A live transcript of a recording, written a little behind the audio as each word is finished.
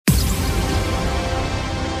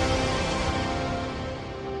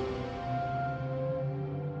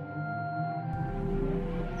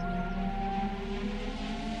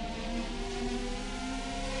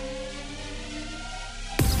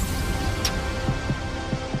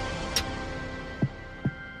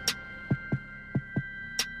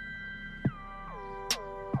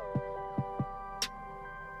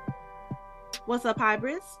What's up,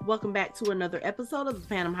 hybrids? Welcome back to another episode of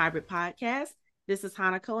the Fandom Hybrid Podcast. This is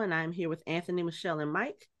Hanako, and I'm here with Anthony, Michelle, and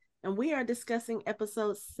Mike, and we are discussing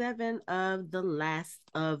episode 7 of The Last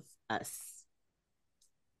of Us.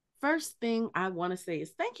 First thing I want to say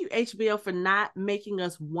is thank you, HBO, for not making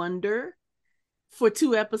us wonder for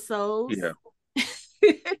 2 episodes. Yeah.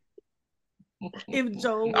 If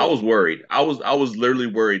Joel I was, was worried. I was literally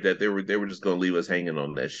worried that they were just gonna leave us hanging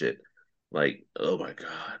on that shit. Like, oh my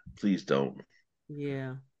God, please don't.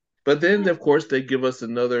 yeah. But then of course they give us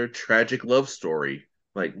another tragic love story.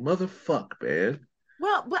 Like, motherfuck, man.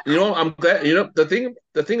 Well, but I'm glad,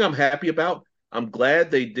 the thing I'm happy about, I'm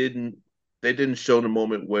glad they didn't show the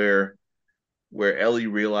moment where Ellie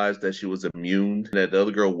realized that she was immune, and that the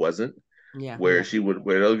other girl wasn't. yeah, Where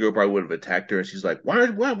the other girl probably would have attacked her, and she's like, why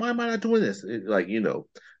am I not doing this?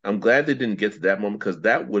 I'm glad they didn't get to that moment, because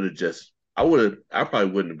that would have just, I probably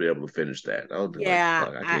wouldn't have been able to finish that. I would be like, yeah,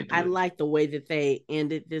 fuck, I I, can't I do it. like the way that they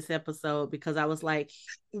ended this episode because I was like,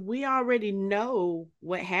 we already know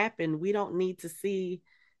what happened. We don't need to see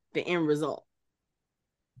the end result.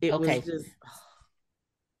 It was Okay, just,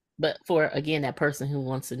 but for again that person who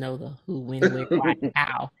wants to know the who, when, where, why,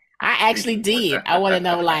 how, I actually did. I want to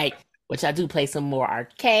know, like, which I do play some more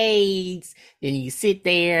arcades. Then you sit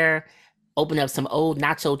there, open up some old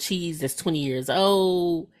nacho cheese that's 20 years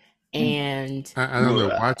old, and I don't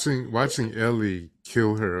know. Watching Ellie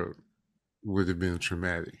kill her would have been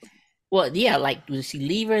traumatic. well, yeah, like, did she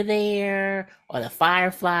leave her there or the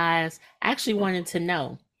fireflies? I actually wanted to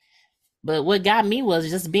know. But what got me was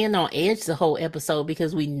just being on edge the whole episode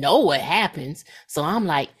because we know what happens. So I'm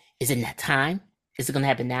like, is it that time? Is it gonna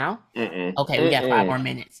happen now? Mm-mm. Okay, we got 5 more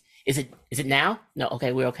minutes. Is it now? No,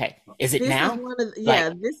 okay, we're okay. Is it this is now? one of,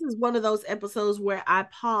 Like, this is one of those episodes where I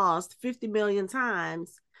paused 50 million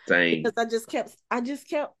times because Same. I just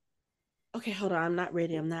kept, okay, hold on. I'm not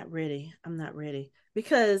ready.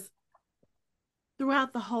 Because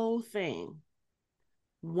throughout the whole thing,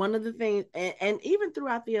 one of the things, and even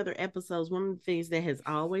throughout the other episodes, one of the things that has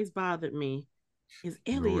always bothered me is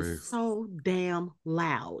Ellie is Noise, so damn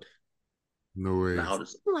loud. noise,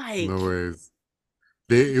 Loudest. Like, noise.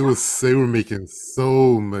 They were making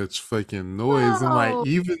so much fucking noise. I'm like, so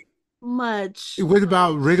even much. what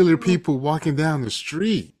about regular people walking down the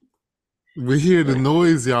street? We hear the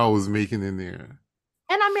noise y'all was making in there.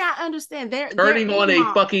 And I mean, I understand they're Turning in on the a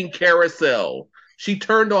mall. fucking carousel. She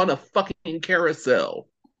turned on a fucking carousel.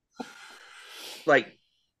 Like,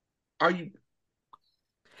 are you?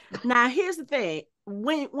 Now, here's the thing: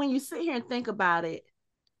 when you sit here and think about it,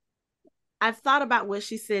 I've thought about what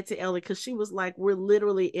she said to Ellie because she was like, "We're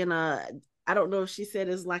literally in a." I don't know if she said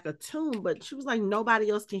it's like a tomb, but she was like, nobody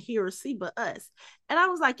else can hear or see but us. And I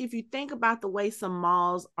was like, if you think about the way some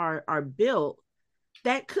malls are built,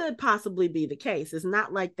 that could possibly be the case. It's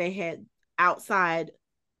not like they had outside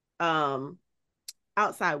um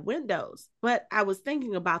outside windows, but I was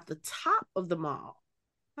thinking about the top of the mall.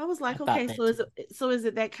 I was I like, thought okay, that so too. is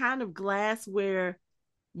it that kind of glass where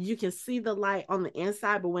you can see the light on the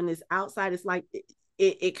inside, but when it's outside, it's like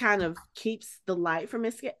it kind of keeps the light from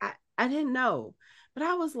escape. I didn't know, but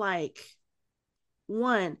I was like,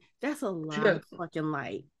 one, that's a She lot got of fucking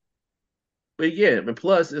light. But yeah, and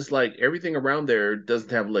plus it's like everything around there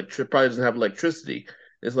probably doesn't have electricity.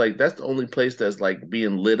 It's like that's the only place that's like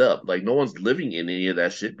being lit up. Like no one's living in any of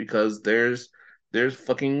that shit because there's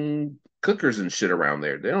fucking cookers and shit around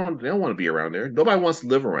there. They don't want to be around there. Nobody wants to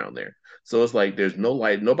live around there. So it's like there's no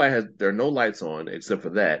light. There are no lights on except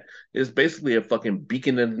for that. It's basically a fucking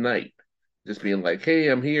beacon in the night. Just being like, hey,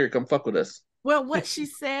 I'm here, come fuck with us. Well, what she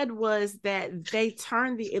said was that they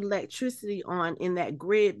turned the electricity on in that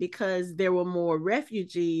grid because there were more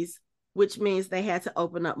refugees, which means they had to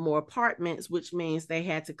open up more apartments, which means they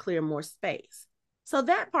had to clear more space. So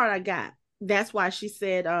that part I got. That's why she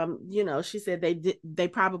said, she said they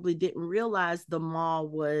probably didn't realize the mall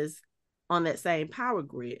was on that same power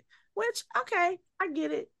grid. Which, okay, I get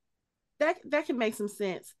it. That can make some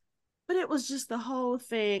sense. But it was just the whole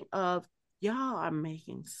thing of y'all are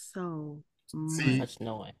making so So much See, much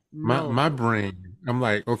noise. my noise. brain, I'm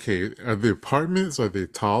like, okay, are the apartments, are they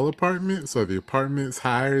tall apartments? Are the apartments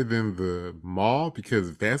higher than the mall? Because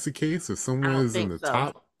if that's the case, if I someone don't is in think the so.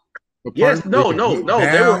 top Yes, apartment, they no, can no, look no.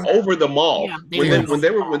 They were down over the mall Yeah, they when were they and over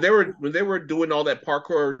the mall. when they were doing all that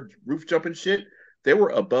parkour roof jumping shit. They were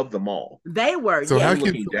above the mall They were, so how yes. and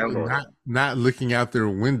can looking down someone on it. not looking out their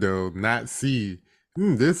window not see?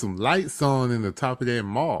 There's some lights on in the top of that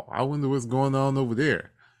mall. I wonder what's going on over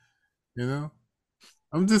there. You know,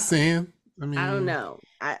 I'm just saying. I I don't mean, know.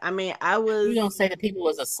 I mean, I You was don't say that people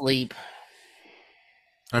was asleep.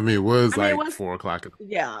 I mean, it was I mean, it like was 4 o'clock.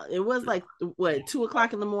 yeah, it was like what 2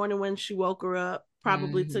 o'clock in the morning when she woke her up.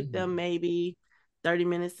 Probably took them maybe 30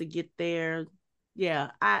 minutes to get there.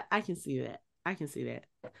 Yeah, I can see that. I can see that.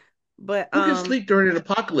 But Who can sleep during an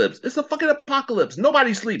apocalypse? It's a fucking apocalypse.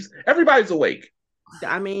 Nobody sleeps. Everybody's awake.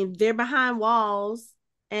 I mean, they're behind walls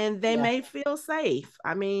and they Yeah. may feel safe.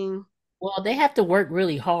 I mean, Well, they have to work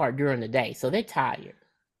really hard during the day, so they're tired.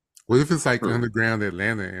 What if it's like True. underground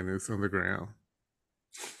Atlanta and it's underground?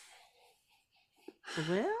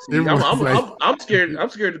 well, See, I'm scared. I'm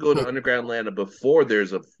scared to go to underground Atlanta before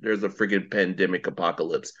there's a freaking pandemic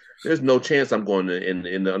apocalypse. There's no chance I'm going to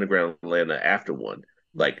in the underground Atlanta after one.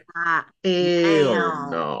 Like, not hell now.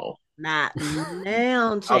 no. Not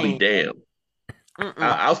now, I'll be Chan. damned.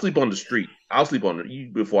 I'll sleep on the street. I'll sleep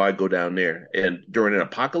on before I go down there. And during an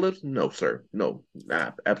apocalypse, no, sir, no,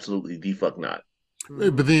 nah, absolutely the fuck not.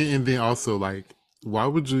 But then also like, why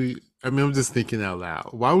would you? I mean, I'm just thinking out loud.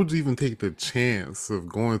 Why would you even take the chance of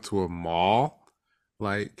going to a mall?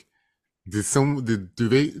 Like, do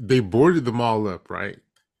they boarded the mall up, right?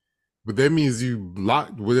 But that means you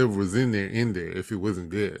locked whatever was in there if it wasn't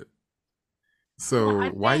good. So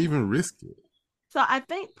Well, why even risk it? So I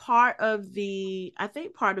think part of the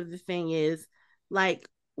thing is like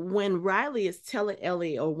when Riley is telling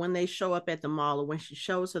Ellie or when they show up at the mall or when she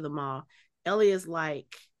shows her the mall, Ellie is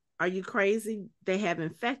like, "Are you crazy? They have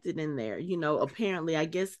infected in there." Apparently I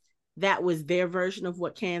guess that was their version of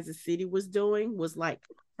what Kansas City was doing, was like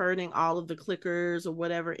herding all of the clickers or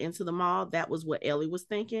whatever into the mall. That was what Ellie was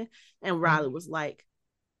thinking. And Riley was like,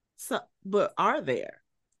 "So, but are there?"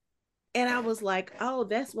 And I was like, oh,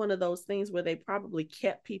 that's one of those things where they probably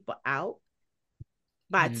kept people out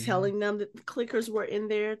by telling them that the clickers were in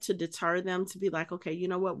there to deter them to be like, okay, you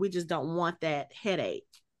know what? We just don't want that headache.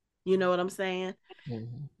 You know what I'm saying?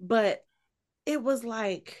 But it was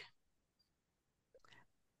like,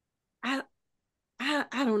 I,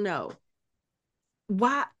 I don't know.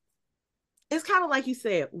 Why? It's kind of like you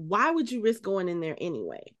said, why would you risk going in there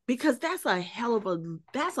anyway? Because that's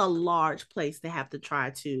a large place to have to try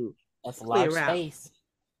to That's a clear large out. space.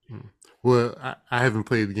 Well, I haven't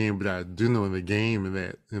played the game, but I do know in the game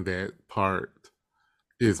in that part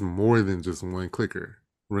is more than just one clicker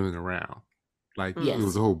running around. Like Yes. it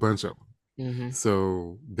was a whole bunch of them.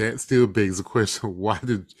 So that still begs the question: why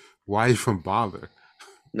even bother?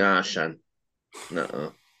 Nah, Sean.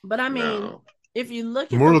 No. But I mean, No. if you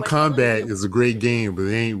look at Mortal Kombat is a great game, but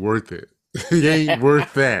it ain't worth it. It ain't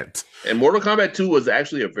worth that. And Mortal Kombat 2 was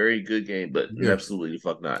actually a very good game, but Yes. absolutely the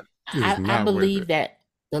fuck not. I believe that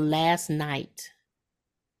the last night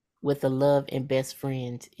with a love and best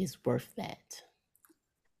friend is worth that.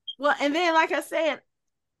 Well, and then like I said,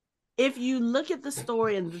 if you look at the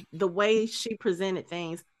story and the way she presented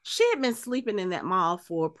things, she had been sleeping in that mall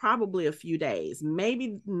for probably a few days.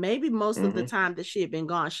 Maybe most of the time that she had been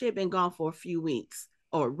gone for a few weeks,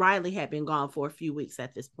 or Riley had been gone for a few weeks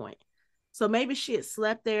at this point. So maybe she had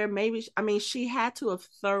slept there. She had to have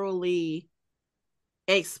thoroughly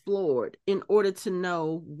explored in order to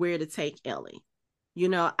know where to take Ellie.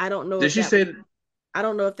 I don't know. I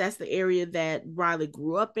don't know if that's the area that Riley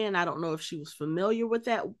grew up in. I don't know if she was familiar with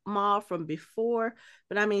that mall from before,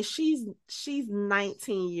 but I mean, she's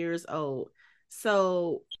 19 years old.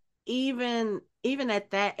 So even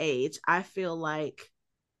at that age, I feel like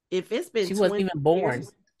if it's been she wasn't even born.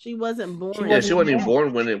 Years, she wasn't born. She wasn't even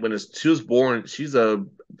born when she was born. She's a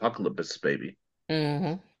apocalypse baby.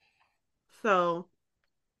 So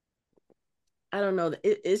I don't know.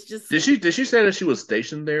 It's just. Did she say that she was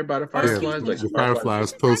stationed there by the Fireflies? Yeah, the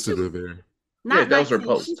Fireflies posted her there. Not that was her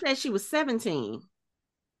post. She said she was 17.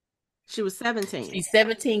 She was 17. She's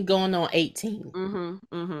 17 going on 18.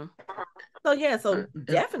 So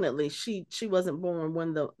definitely she wasn't born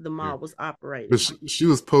when the mall was operating. But she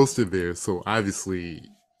was posted there, so obviously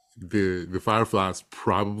the Fireflies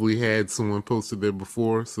probably had someone posted there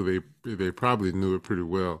before, so they probably knew it pretty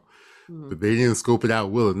well. But they didn't scope it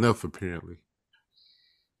out well enough, apparently.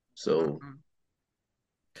 So,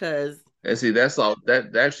 because and see, that's all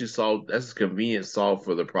that actually solved. That's a convenient solve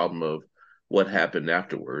for the problem of what happened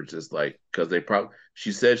afterwards. It's like because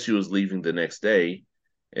she said she was leaving the next day,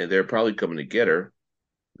 and they're probably coming to get her.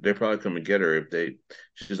 They're probably coming to get her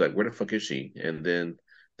she's like, where the fuck is she? And then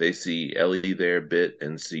they see Ellie there a bit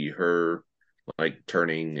and see her like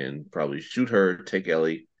turning and probably shoot her, take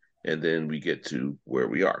Ellie, and then we get to where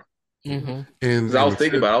we are. And I was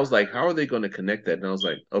thinking about it, I was like, how are they going to connect that? And I was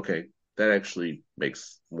like, okay, that actually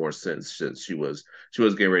makes more sense. She was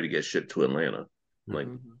getting ready to get shipped to Atlanta, like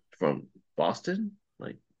from Boston.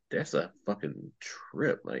 Like that's a fucking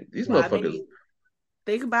trip. Like these motherfuckers.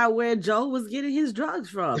 Think about where Joe was getting his drugs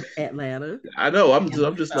from. Atlanta. I know. I'm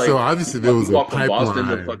just So like, obviously there we was a walk from Boston to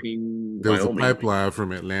pipeline. fucking There was a Wyoming. pipeline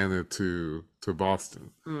from Atlanta to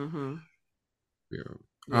Boston. Mm-hmm. Yeah.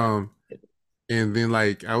 Yeah. And then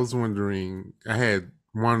like I was wondering, I had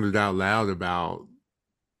wondered out loud about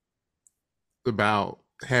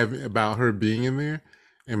her being in there,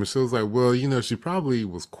 and Michelle's like, well, she probably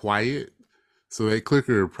was quiet, so that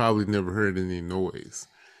clicker probably never heard any noise,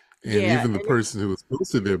 and Yeah. even the And person who was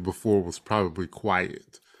posted there before was probably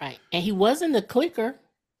quiet. Right. And he wasn't a clicker.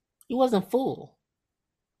 He wasn't full.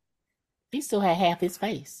 He still had half his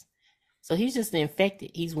face. So he's just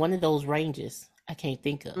infected. He's one of those ranges I can't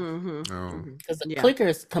think of. mm-hmm. Oh, Because the Yeah. clicker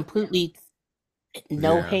is completely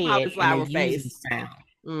no Yeah. head and Cauliflower it uses face. sound.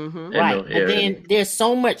 Mm-hmm. And Right. no But hair. then there's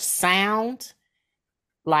so much sound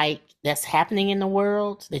like that's happening in the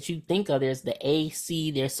world that you think of. There's the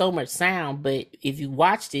AC, there's so much sound, but if you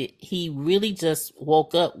watched it, he really just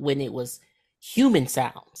woke up when it was human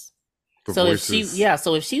sounds. The So voices.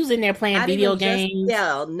 if she was in there playing Not video even just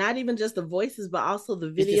games, not even just the voices, but also the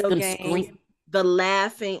it's just video them games, the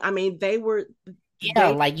laughing. I mean,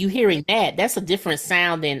 like you hearing that's a different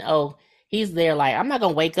sound than he's there like I'm not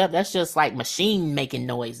gonna wake up. That's just like machine making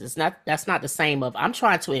noise. That's not the same of I'm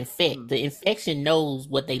trying to infect. The infection knows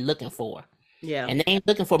what they looking for. Yeah. And they ain't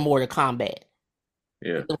looking for Mortal Kombat.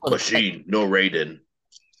 Yeah. Machine, no Raiden.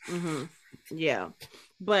 Mm-hmm. Yeah.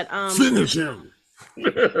 But Finish him.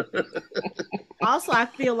 also I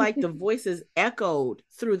feel like the voices echoed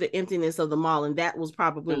through the emptiness of the mall, and that was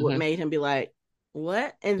probably what made him be like,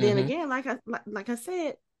 what? And then again, like I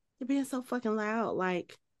said, you're being so fucking loud.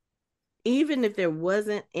 Like, even if there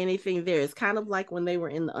wasn't anything there, it's kind of like when they were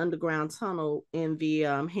in the underground tunnel in the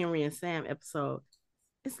Henry and Sam episode.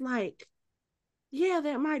 It's like, yeah,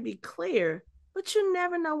 that might be clear, but you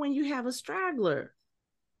never know when you have a straggler.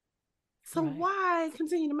 So why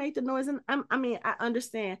continue to make the noise? And I mean, I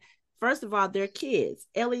understand. First of all, they're kids.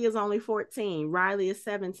 Ellie is only 14. Riley is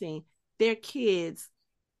 17. They're kids.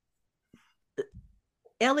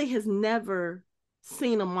 Ellie has never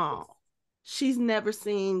seen a mall. She's never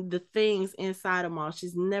seen the things inside a mall.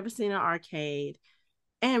 She's never seen an arcade.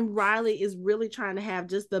 And Riley is really trying to have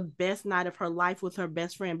just the best night of her life with her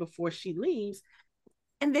best friend before she leaves.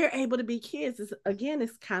 And they're able to be kids.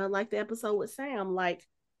 It's kind of like the episode with Sam. Like,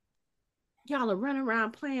 y'all are running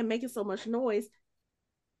around playing, making so much noise.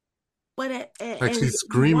 But like she's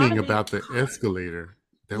screaming about the escalator.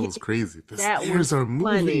 That was crazy. The stairs are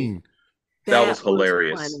moving. That was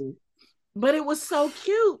hilarious. Funny. But it was so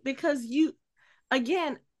cute because you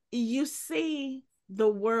see the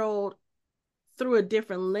world through a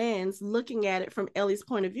different lens, looking at it from Ellie's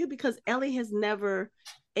point of view, because Ellie has never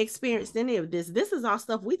experienced any of this. This is all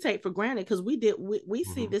stuff we take for granted because we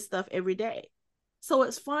see this stuff every day. So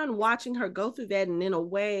it's fun watching her go through that. And in a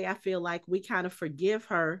way, I feel like we kind of forgive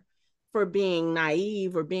her for being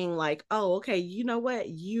naive or being like, oh, okay, you know what?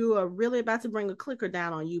 You are really about to bring a clicker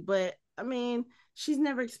down on you. But I mean, she's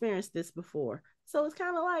never experienced this before. So it's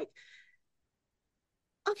kind of like,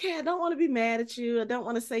 okay, I don't want to be mad at you. I don't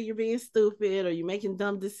want to say you're being stupid or you're making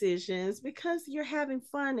dumb decisions, because you're having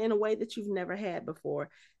fun in a way that you've never had before.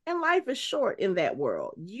 And life is short in that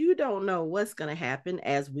world. You don't know what's going to happen,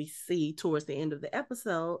 as we see towards the end of the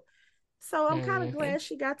episode. So I'm kind of glad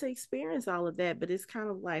she got to experience all of that. But it's kind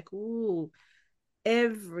of like, ooh,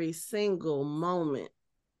 every single moment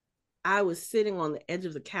I was sitting on the edge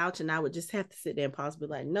of the couch and I would just have to sit there and pause, be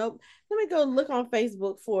like, nope, let me go look on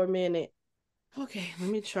Facebook for a minute. Okay, let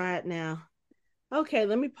me try it now. Okay,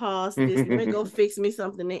 let me pause this. Let me go fix me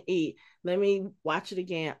something to eat. Let me watch it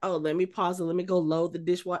again. Oh, let me pause it. Let me go load the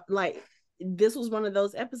dishwasher. Like, this was one of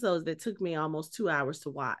those episodes that took me almost 2 hours to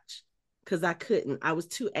watch because I couldn't. I was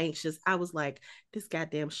too anxious. I was like, this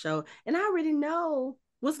goddamn show. And I already know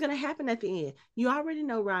what's going to happen at the end. You already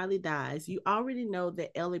know Riley dies. You already know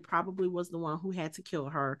that Ellie probably was the one who had to kill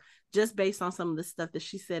her just based on some of the stuff that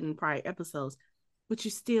she said in prior episodes. But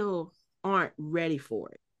you still aren't ready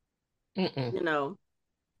for it. You know,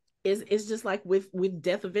 it's just like with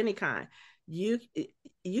death of any kind. You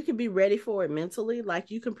can be ready for it mentally,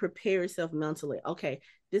 like you can prepare yourself mentally. Okay,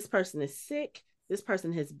 this person is sick, this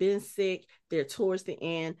person has been sick, they're towards the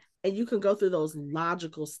end, and you can go through those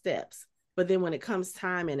logical steps. But then when it comes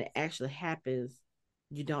time and it actually happens,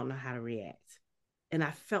 you don't know how to react. And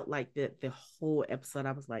I felt like that the whole episode.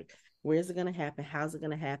 I was like, where's it going to happen? How's it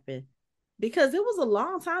going to happen? Because it was a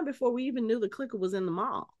long time before we even knew the clicker was in the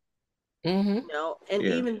mall. You know, and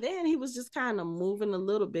even then he was just kind of moving a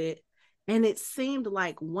little bit. And it seemed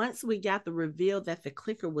like once we got the reveal that the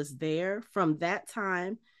clicker was there, from that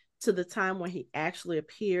time to the time when he actually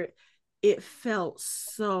appeared, it felt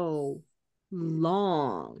so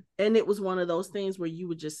long. And it was one of those things where you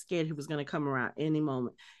were just scared he was going to come around any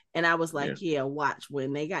moment. And I was like, yeah, watch,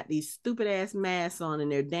 when they got these stupid ass masks on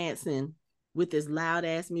and they're dancing with this loud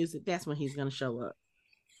ass music, that's when he's going to show up.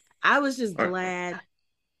 I was just glad.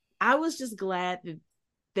 I was just glad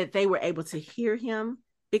that they were able to hear him,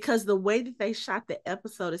 because the way that they shot the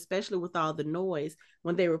episode, especially with all the noise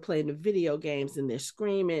when they were playing the video games and they're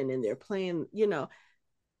screaming and they're playing, you know,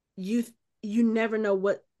 you never know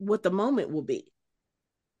what the moment will be.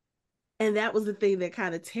 And that was the thing that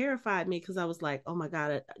kind of terrified me, because I was like, oh my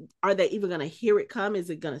God, are they even going to hear it come?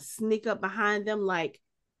 Is it going to sneak up behind them? Like,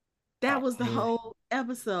 that was the whole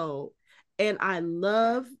episode. And I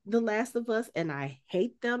love The Last of Us, and I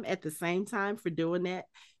hate them at the same time for doing that,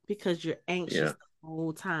 because you're anxious the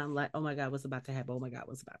whole time. Like, oh my God, what's about to happen? Oh my God,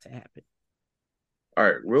 what's about to happen? All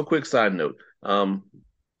right, real quick side note.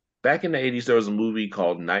 Back in the 80s, there was a movie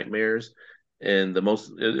called Nightmares. And it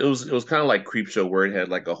was kind of like Creepshow, where it had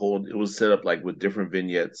like it was set up like with different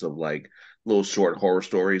vignettes of like little short horror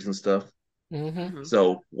stories and stuff. Mm-hmm.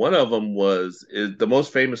 So one of them is the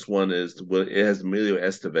most famous one, is it has Emilio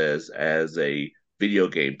Estevez as a video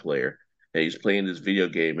game player, and he's playing this video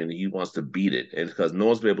game and he wants to beat it, and because no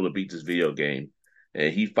one's been able to beat this video game,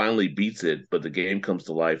 and he finally beats it, but the game comes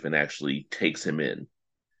to life and actually takes him in,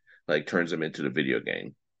 like turns him into the video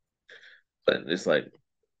game. But it's like,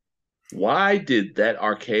 why did that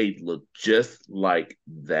arcade look just like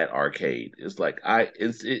that arcade? It's like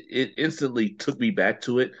it instantly took me back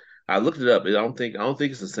to it. I looked it up. I don't think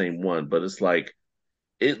it's the same one, but it's like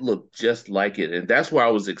it looked just like it, and that's where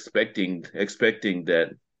I was expecting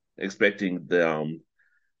the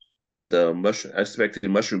mushroom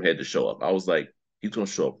expecting Mushroom Head to show up. I was like, he's gonna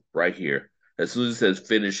show up right here. As soon as it says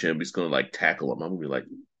finish him, he's gonna like tackle him. I'm gonna be like,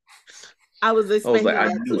 I was expecting I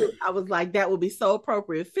that knew too. it. I was like, that would be so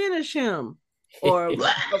appropriate. Finish him, or a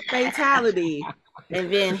fatality.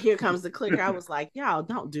 And then here comes the clicker. I was like, y'all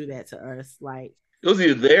don't do that to us. Like, it was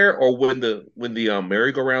either there or when the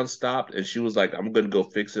merry-go-round stopped and she was like, "I'm gonna go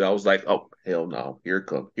fix it." I was like, "Oh hell no! Here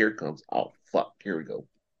it comes! Oh fuck! Here we go!"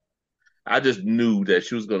 I just knew that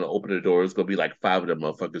she was gonna open the door. It was gonna be like five of them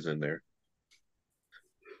motherfuckers in there.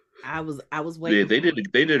 I was Yeah, waiting.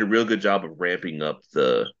 They did a real good job of ramping up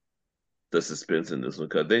the suspense in this one,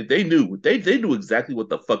 because they knew exactly what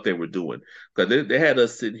the fuck they were doing, because they had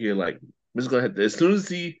us sitting here like, we're just gonna have to, as soon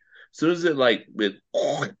as it like it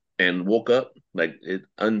and woke up, like it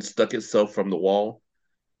unstuck itself from the wall,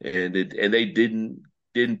 and they didn't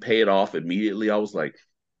pay it off immediately. I was like,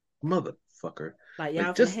 motherfucker. Like, y'all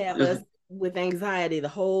Like, gonna have us with anxiety the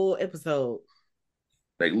whole episode.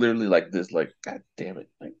 like literally like this, like, god damn it,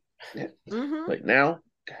 like, yeah. Like now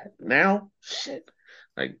shit,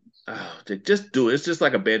 like, oh, just do it. It's just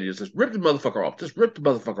like a bandage. Just rip the motherfucker off. Just rip the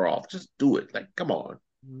motherfucker off. Just do it. Like, come on.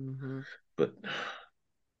 But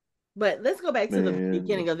But let's go back to the man,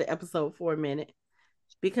 beginning of the episode for a minute,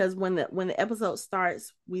 because when the episode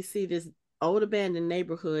starts, we see this old abandoned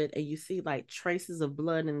neighborhood, and you see like traces of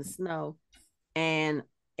blood in the snow, and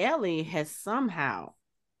Ellie has somehow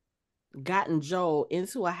gotten Joel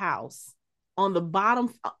into a house on the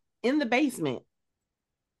bottom, in the basement.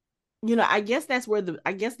 You know, I guess that's where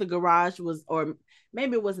the garage was, or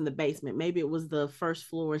maybe it wasn't the basement, maybe it was the first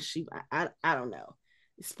floor, and I don't know.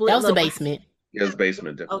 That was the basement. yeah, it's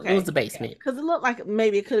basement. Definitely. Okay. It was the basement. Because it looked like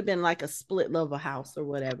maybe it could have been like a split level house or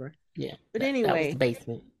whatever. Yeah. But that anyway, was the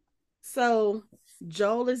basement. So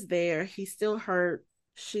Joel is there. He's still hurt.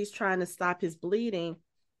 She's trying to stop his bleeding.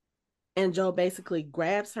 And Joel basically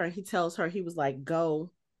grabs her. He tells her, he was like,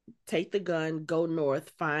 go, take the gun, go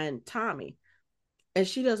north, find Tommy. And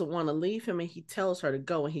she doesn't want to leave him. And he tells her to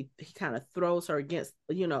go. And he kind of throws her against,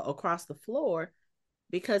 across the floor,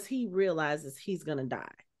 because he realizes he's going to die.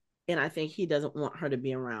 And I think he doesn't want her to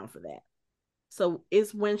be around for that. So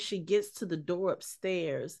it's when she gets to the door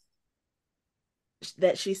upstairs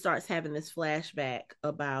that she starts having this flashback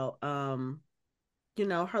about,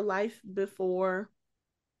 her life before.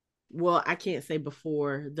 Well, I can't say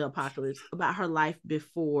before the apocalypse, about her life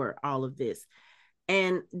before all of this.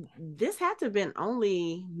 And this had to have been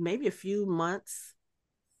only maybe a few months,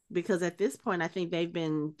 because at this point I think they've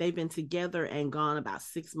been together and gone about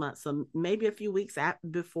 6 months, so maybe a few weeks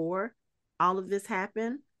before all of this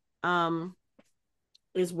happened,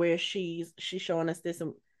 is where she's showing us this.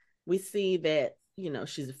 And we see that,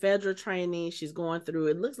 she's a federal trainee, she's going through,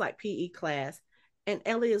 it looks like PE class, and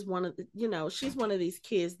Ellie is one of the, she's one of these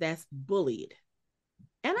kids that's bullied.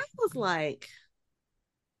 And I was like,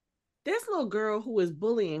 this little girl who is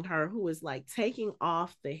bullying her, who is like taking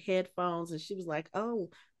off the headphones, and she was like, oh,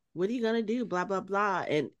 what are you gonna do? Blah, blah, blah.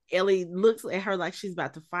 And Ellie looks at her like she's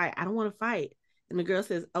about to fight. I don't want to fight. And the girl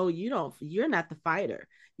says, "Oh, you're not the fighter.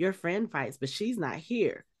 Your friend fights, but she's not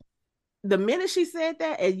here." The minute she said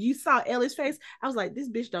that and you saw Ellie's face, I was like, this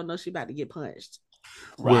bitch don't know she about to get punched.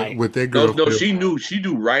 Right. What that No, girl no, failed. she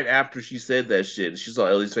knew right after she said that shit. She saw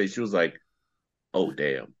Ellie's face. She was like, "Oh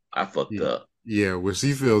damn, I fucked Yeah, up." yeah, what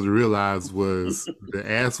she failed to realize was the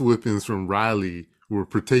ass whippings from Riley were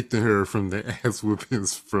protecting her from the ass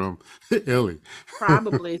whippings from Ellie.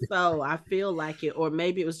 Probably so. I feel like it. Or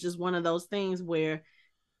maybe it was just one of those things where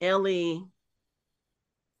Ellie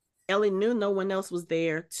Ellie knew no one else was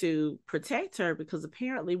there to protect her because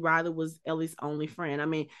apparently Riley was Ellie's only friend. I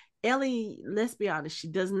mean, Ellie, let's be honest, she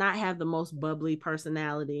does not have the most bubbly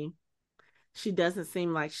personality. She doesn't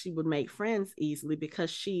seem like she would make friends easily because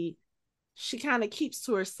she kind of keeps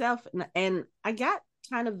to herself. And I got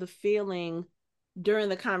kind of the feeling during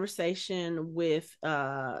the conversation with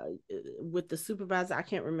the supervisor, I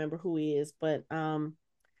can't remember who he is, but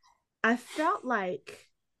I felt like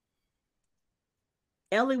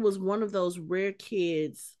Ellie was one of those rare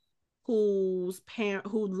kids who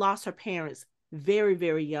lost her parents very,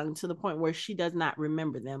 very young to the point where she does not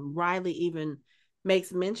remember them. Riley even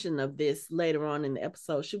makes mention of this later on in the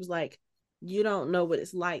episode. She was like, "You don't know what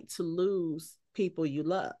it's like to lose people you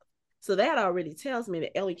love." So that already tells me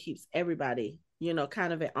that Ellie keeps everybody,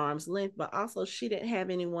 kind of at arm's length, but also she didn't have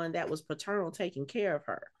anyone that was paternal taking care of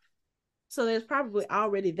her. So there's probably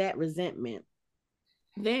already that resentment.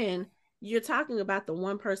 Then you're talking about the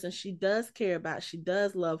one person she does care about, she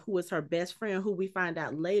does love, who is her best friend, who we find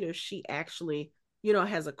out later she actually,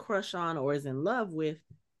 has a crush on or is in love with.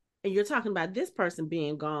 And you're talking about this person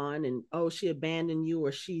being gone and, oh, she abandoned you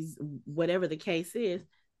or she's whatever the case is.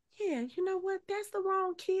 Yeah, you know what? That's the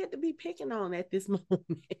wrong kid to be picking on at this moment.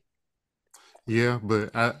 Yeah,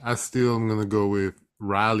 but I still am gonna go with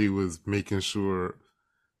Riley was making sure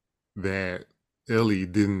that Ellie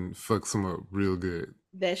didn't fuck some up real good.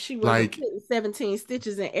 That she wasn't Like, putting 17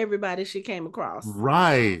 stitches in everybody she came across.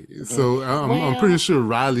 right. So I'm pretty Well, sure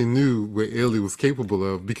Riley knew what Ellie was capable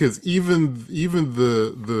of because even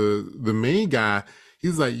the main guy,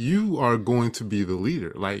 he's like, you are going to be the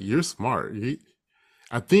leader. Like you're smart.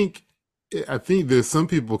 I think I think there's some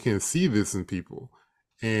people can see this in people,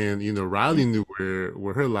 and Riley knew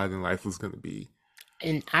where her lot in life was going to be.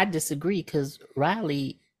 and I disagree because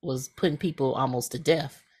Riley was putting people almost to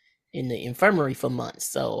death in the infirmary for months.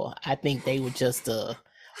 So I think they were just a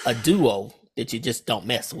duo that you just don't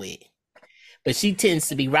mess with. But she tends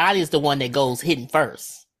to be Riley is the one that goes hitting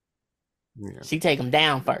first. Yeah, She take them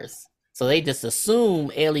down first. So they just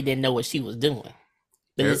assume Ellie didn't know what she was doing.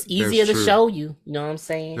 But it's that's easier to true. show you. You know what I'm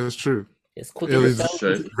saying? That's true. It's quicker to show That's you.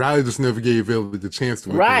 right. Riley just never gave Ellie the chance to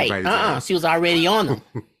whip Right. anybody's ass. She was already on them.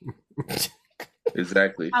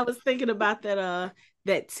 Exactly. I was thinking about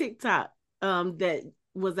that TikTok that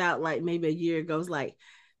was out like maybe a year ago. It's like,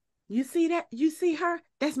 you see that? You see her?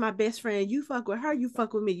 That's my best friend. You fuck with her, you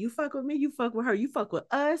fuck with me. You fuck with me, you fuck with her. You fuck with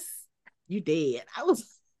us, you dead.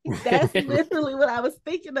 That's literally what I was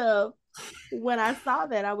thinking of when I saw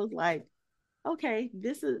that. I was like, okay,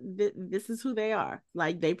 this is who they are.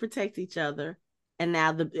 Like they protect each other. And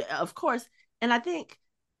now of course, and I think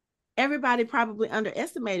everybody probably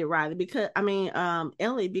underestimated Riley because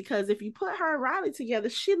Ellie, because if you put her and Riley together,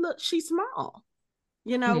 she's small.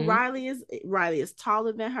 Mhm. Riley is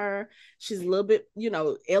taller than her. She's a little bit,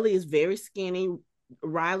 Ellie is very skinny.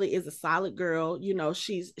 Riley is a solid girl.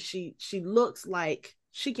 She looks like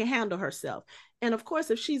she can handle herself. And of course,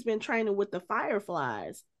 if she's been training with the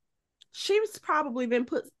Fireflies, she's probably been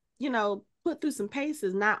put through some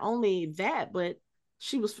paces. Not only that, but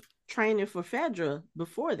she was training for Fedra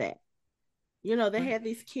before that. They had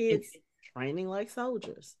these kids training like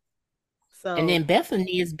soldiers. And So, then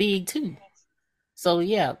Bethany is big too. So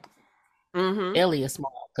yeah, mm-hmm. Ellie is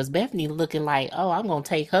small because Bethany looking like, oh, I'm gonna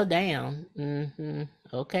take her down.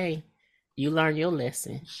 Okay, you learn your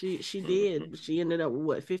lesson. She did. She ended up with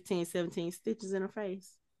what, 15, 17 stitches in her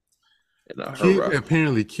face. And a hurrah.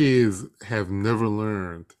 Apparently, kids have never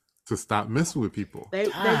learned to stop messing with people.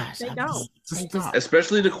 Gosh, They I don't. Just they stop.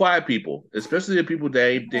 Especially the quiet people. Especially the people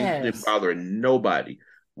that they yes. bother nobody.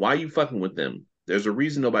 Why are you fucking with them? There's a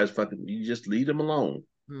reason nobody's fucking. You just leave them alone.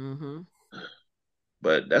 Mm-hmm.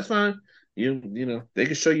 But that's fine. You know they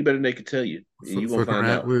can show you better than they can tell you. You gonna find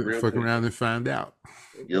out real Fuck quick. around and find out.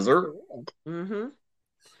 Yes, sir. Mm-hmm.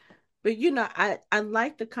 But I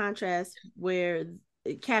like the contrast where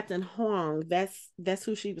Captain Huang, that's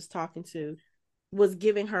who she was talking to, was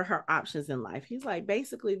giving her options in life. He's like,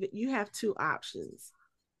 basically, that you have two options.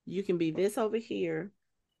 You can be this over here,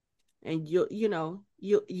 and you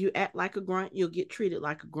act like a grunt, you'll get treated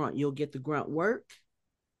like a grunt. You'll get the grunt work,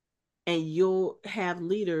 and you'll have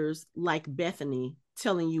leaders like Bethany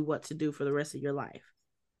telling you what to do for the rest of your life.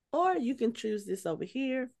 Or you can choose this over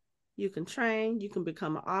here. You can train, you can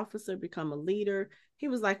become an officer, become a leader. He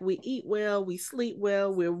was like, we eat well, we sleep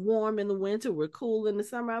well, we're warm in the winter, we're cool in the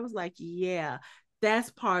summer. I was like, yeah, that's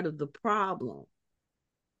part of the problem.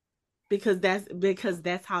 Because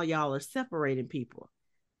that's how y'all are separating people.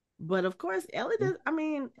 But of course, Ellie does. I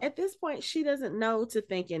mean, at this point, she doesn't know to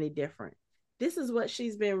think any different. This is what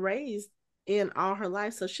she's been raised in all her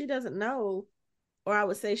life. So she doesn't know, or I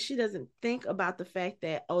would say she doesn't think about the fact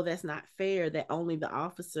that, oh, that's not fair that only the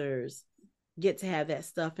officers get to have that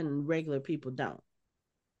stuff and regular people don't.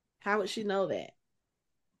 How would she know that?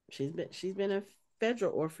 She's been a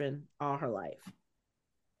federal orphan all her life.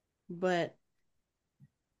 But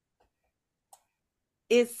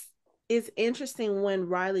it's interesting when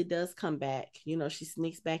Riley does come back. You know, she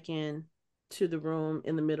sneaks back in to the room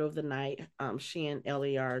in the middle of the night. She and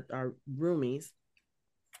Ellie are roomies,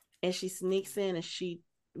 and she sneaks in, and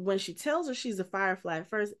when she tells her she's a Firefly, at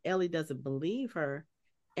first Ellie doesn't believe her,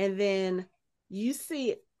 and then you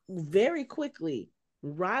see very quickly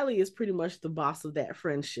Riley is pretty much the boss of that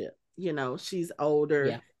friendship. You know, she's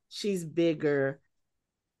older, she's bigger.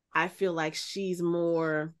 I feel like she's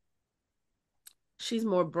more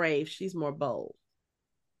brave, she's more bold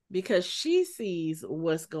because she sees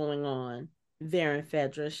what's going on there in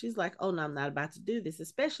Fedra. She's like, oh no, I'm not about to do this,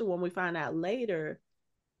 especially when we find out later,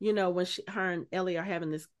 you know, when her and Ellie are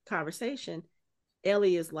having this conversation.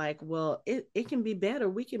 Ellie is like, well, it can be better,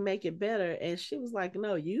 we can make it better. And she was like,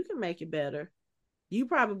 no, you can make it better, you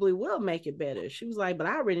probably will make it better. She was like, but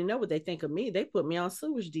I already know what they think of me, they put me on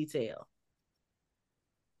sewage detail,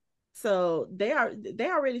 so they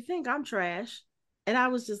already think I'm trash. And I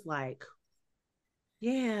was just like,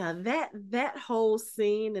 yeah, that whole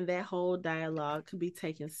scene and that whole dialogue could be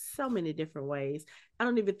taken so many different ways. I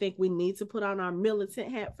don't even think we need to put on our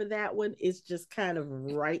militant hat for that one. It's just kind of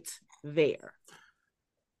right there.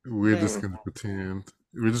 We're just going to pretend.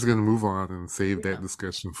 We're just going to move on and save Yeah. that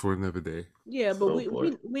discussion for another day. Yeah, but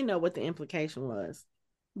we know what the implication was.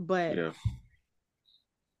 But Yeah.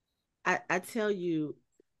 I tell you,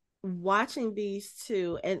 watching these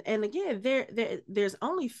two, and again, there's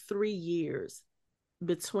only 3 years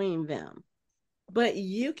between them, but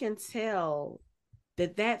you can tell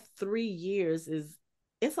that 3 years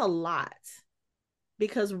it's a lot,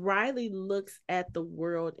 because Riley looks at the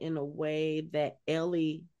world in a way that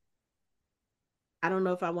Ellie, I don't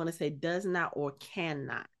know if I want to say does not or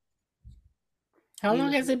cannot. How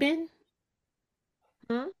long has it been?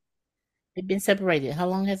 They've been separated. How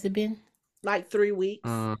long has it been? Like 3 weeks.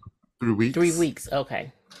 3 weeks. 3 weeks.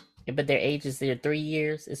 Okay. But their ages, they're 3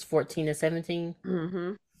 years. It's 14 and 17.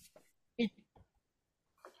 Mm-hmm. Yeah.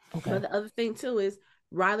 Okay. But the other thing too is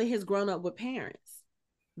Riley has grown up with parents,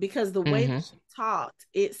 because the way that she talked,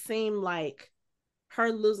 it seemed like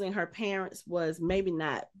her losing her parents was maybe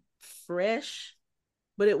not fresh,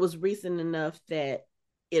 but it was recent enough that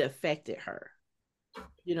it affected her.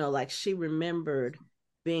 You know, like she remembered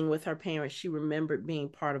being with her parents. She remembered being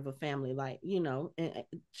part of a family, like, you know, and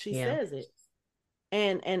she says it.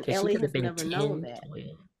 And Ellie has never known that.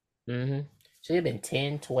 Mm-hmm. Should have been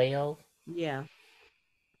 10, 12. Yeah.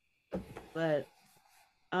 But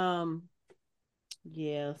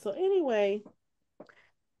yeah. So anyway,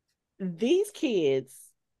 these kids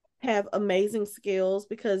have amazing skills,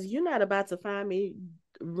 because you're not about to find me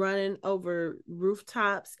running over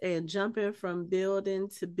rooftops and jumping from building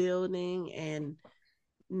to building. And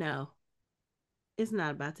no, it's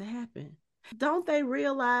not about to happen. Don't they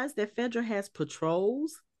realize that Fedra has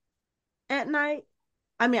patrols at night?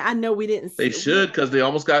 I mean, I know we didn't see. They should, because they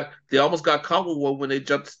almost got caught with one when they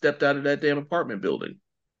stepped out of that damn apartment building.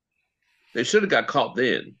 They should have got caught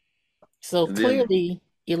then. So and clearly,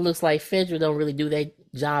 it looks like Fedra don't really do that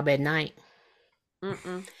job at night.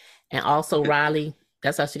 Mm-mm. And also Riley,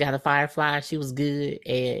 that's how she got a Firefly. She was good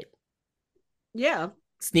at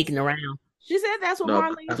sneaking around. She said that's what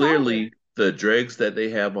Marlene clearly the dregs that they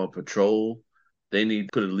have on patrol, they need to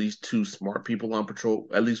put at least 2 smart people on patrol,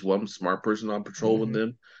 at least one smart person on patrol with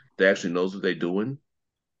them that actually knows what they're doing,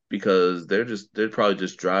 because they're probably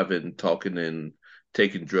just driving, talking, and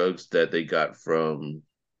taking drugs that they got from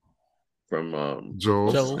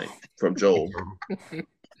Joel. From Joel.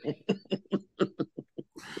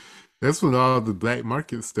 That's when all the black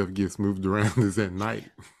market stuff gets moved around, is at night.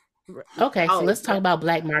 Okay, so let's talk about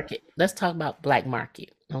black market. Let's talk about black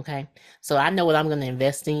market. Okay, so I know what I'm going to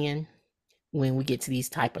invest in when we get to these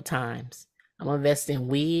type of times. I'm going to invest in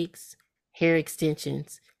wigs, hair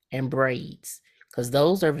extensions, and braids, because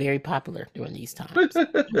those are very popular during these times.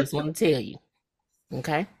 I just want to tell you.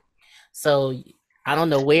 Okay, so I don't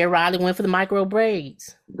know where Riley went for the micro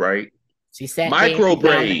braids. Right. She sat Micro there.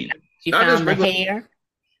 braid. She Not just found the regular. hair.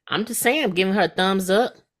 I'm just saying, I'm giving her a thumbs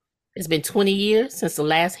up. It's been 20 years since the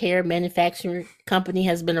last hair manufacturing company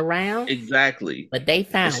has been around. Exactly. But they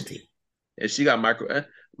found it. And she got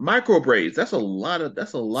micro braids. That's a lot of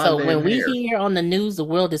So damn when we hair. hear on the news the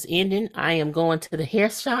world is ending, I am going to the hair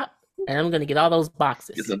shop and I'm going to get all those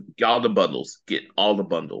boxes. Get all the bundles. Get all the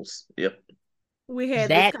bundles. Yep.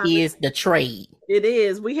 That is the trade. It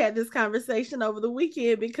is. We had this conversation over the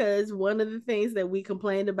weekend because one of the things that we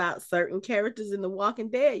complained about certain characters in the Walking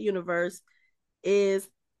Dead universe is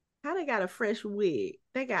how they got a fresh wig.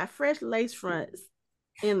 They got fresh lace fronts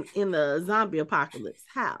in the zombie apocalypse.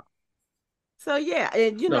 How? So yeah,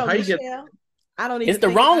 and Michelle, I don't even. It's the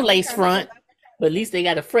wrong lace front, but at least they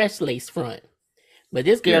got a fresh lace front. But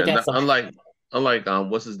this girl got some. Unlike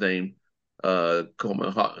what's his name,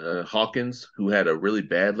 Coleman Hawkins, who had a really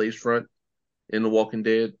bad lace front in The Walking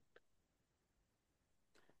Dead.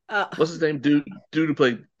 What's his name? Dude who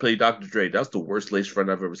played Dr. Dre. That's the worst lace front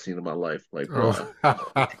I've ever seen in my life. Like, bro.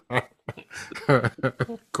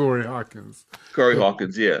 Corey Hawkins. Corey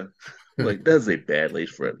Hawkins, yeah. Like, that's a bad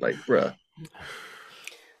lace front. Like, bruh.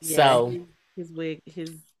 Yeah, so his wig, we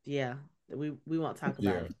won't talk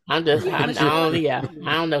about it. I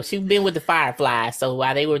don't know. She's been with the Fireflies, so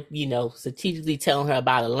while they were, strategically telling her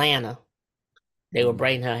about Atlanta, they were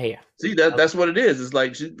braiding her hair. See, that's what it is. It's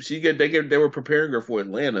like they were preparing her for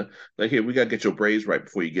Atlanta. Like, here, we gotta get your braids right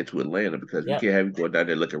before you get to Atlanta because we can't have you going down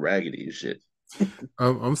there looking raggedy and shit.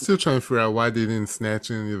 I'm still trying to figure out why they didn't snatch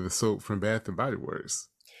any of the soap from Bath and Body Works.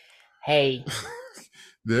 Hey,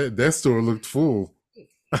 that store looked full.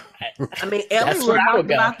 I mean, Ellie was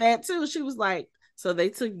talking about that too. She was like, "So they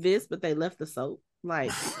took this, but they left the soap."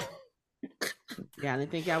 Like, yeah, I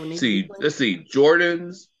didn't think y'all would need. Let's see,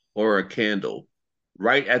 Jordans or a candle,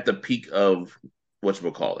 right at the peak of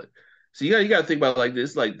whatchamacallit. So you got to think about it like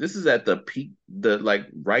this. Like, this is at the peak,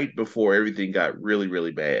 right before everything got really,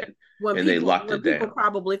 really bad. They locked it down. People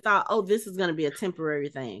probably thought, "Oh, this is going to be a temporary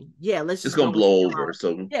thing. Yeah, it's going to blow over."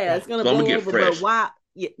 So yeah, it's going to blow over. Fresh. But why?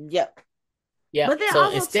 Yep. Yeah. But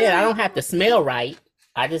so instead, I don't have to smell right.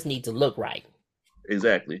 I just need to look right.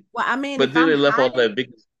 Exactly. Well, I mean, but then they left all that big.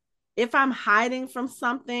 If I'm hiding from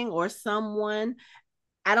something or someone,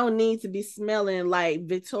 I don't need to be smelling like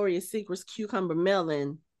Victoria's Secret's cucumber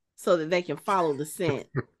melon so that they can follow the scent.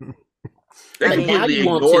 They completely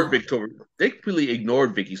ignored Victoria. They completely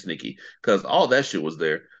ignored Vicky Sneaky because all that shit was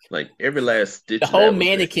there. Like, every last stitch. The whole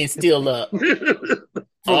mannequin still up.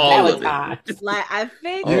 All of it. Like, I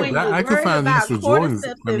think when you're worried about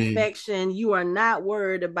cordyceps infection, you are not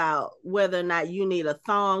worried about whether or not you need a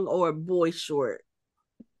thong or a boy short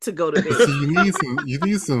to go to bed. So you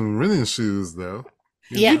need some running shoes though.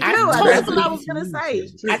 Yeah, that's what I was gonna say.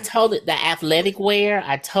 I told it the athletic wear.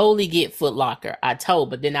 I totally get Foot Locker.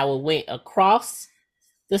 But then I went across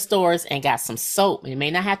the stores and got some soap. It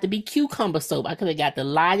may not have to be cucumber soap. I could have got the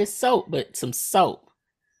lightest soap, but some soap.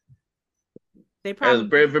 They probably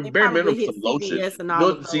bare minimum some lotion.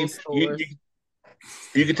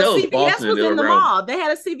 You can tell it's Boston. CVS was in the mall. They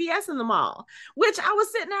had a CVS in the mall, which I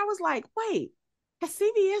was sitting there. I was like, wait, has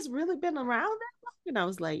CVS really been around that long? And I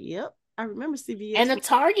was like, yep, I remember CVS. And the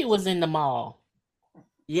Target was in the mall.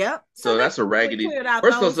 Yep. So that's a raggedy.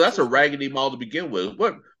 First of all, that's a raggedy mall to begin with.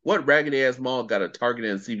 What raggedy ass mall got a Target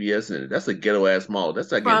and CVS in it? That's a ghetto ass mall.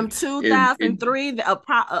 That's like from 2003.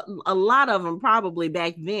 A lot of them probably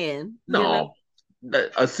back then. No,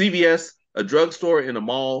 a CVS, a drugstore in a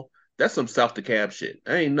mall. That's some South DeKalb shit.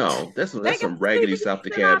 That's some raggedy South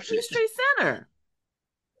DeKalb shit. Street Center.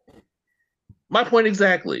 My point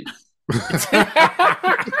exactly.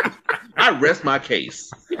 I rest my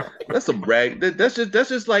case. That's a brag. That's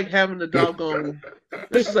just like having a doggone.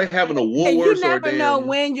 That's just like having a Woolworths. You never know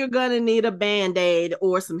when you're gonna need a Band-Aid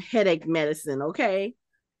or some headache medicine. Okay.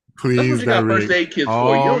 Please, that's what you got first aid kits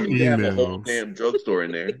for. You don't need to have a whole damn drugstore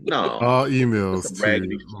in there. No. All emails to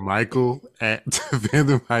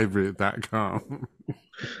michael@fandomhybrid.com.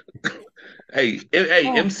 Hey,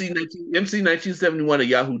 MC1971 at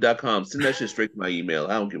yahoo.com. Send that shit straight to my email.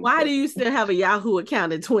 I don't give a fuck. Why do you still have a Yahoo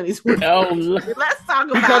account in 2020? Let's talk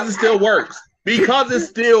about because it still works. Because it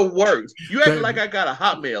still works. You act like I got a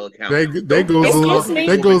Hotmail account. That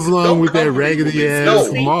goes along with that raggedy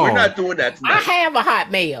ass mall. We're not doing that tonight. I have a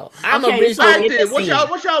Hotmail. I'm originally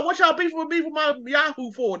What y'all beef with me for my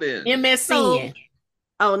Yahoo for then? MSN.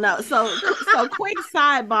 So quick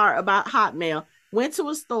sidebar about Hotmail. Went to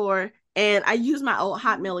a store, And I use my old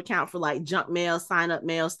Hotmail account for like junk mail, sign up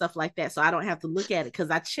mail, stuff like that. So I don't have to look at it because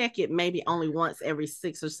I check it maybe only once every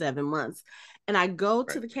 6 or 7 months. And I go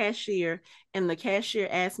to Right. the cashier, and the cashier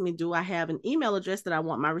asks me, do I have an email address that I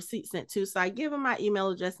want my receipt sent to? So I give him my email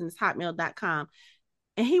address, and it's hotmail.com.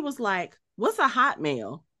 And he was like, what's a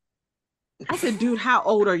Hotmail? I said, dude, how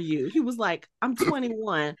old are you? He was like, I'm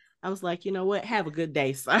 21. I was like, you know what? Have a good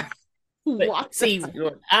day, sir. But Walked see, out. You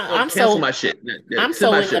know, I'm cancel so my shit. I'm Send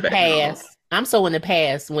so my in the shit back. past. I'm so in the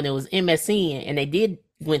past when it was MSN and they did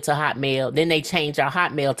went to Hotmail. Then they changed our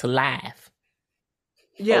Hotmail to Live.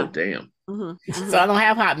 Yeah. Oh damn. So I don't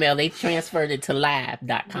have Hotmail. They transferred it to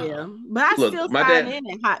live.com. Yeah, but I Look, still my sign dad. in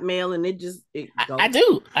at Hotmail, and it I goes.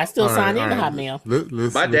 do. I still All right, sign all in to right.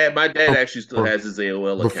 Hotmail. My dad actually still has his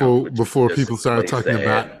AOL account, which is Before just people start waste talking to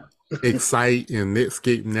about have. Excite and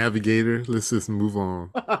Netscape Navigator, let's just move on.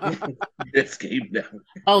 Escape now.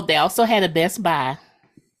 Oh, they also had a Best Buy.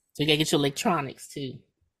 So you can get your electronics too.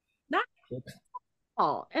 Not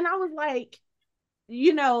all, and I was like,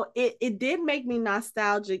 it did make me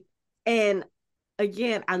nostalgic, and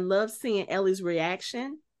again, I love seeing Ellie's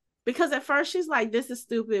reaction because at first she's like, "This is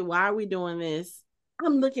stupid. Why are we doing this?"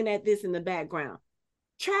 I'm looking at this in the background,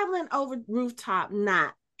 traveling over rooftop,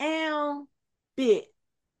 not a bit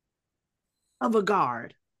of a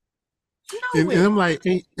guard. And Nowhere. I'm like,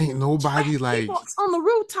 ain't nobody like, People on the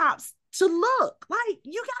rooftops to look. Like,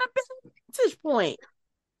 you got a big vantage point.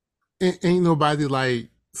 ain't nobody like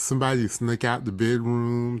somebody snuck out the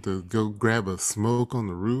bedroom to go grab a smoke on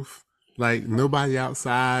the roof. Like nobody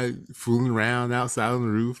outside fooling around outside on the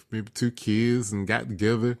roof. Maybe two kids and got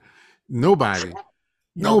together. Nobody,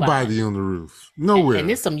 Nobody. nobody on the roof. And Nowhere.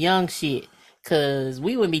 it's some young shit. Cause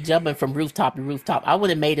we wouldn't be jumping from rooftop to rooftop. I would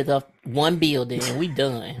have made it up one building and we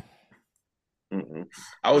done. Mm-mm.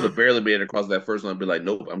 I would have barely made it across that first one and be like,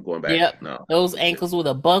 nope, I'm going back. Yep. No. Those ankles would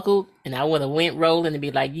have buckled and I would have went rolling and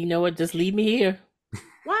be like, you know what, just leave me here.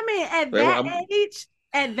 Well, I mean, I'm-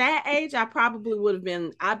 at that age, I probably would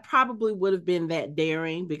have been that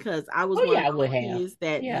daring because I was Oh one of yeah, I would those have. kids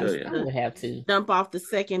that Yeah, Hell used yeah. I to would have to. jump off the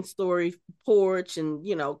second story porch and,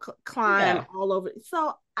 climb Yeah. all over.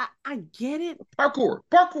 So I get it, Parkour.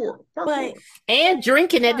 but And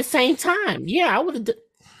drinking at the same time. Yeah, I would have done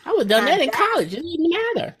now that in that college. It didn't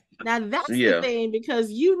matter. now that's the Yeah. thing because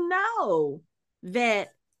that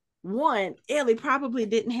one, Ellie probably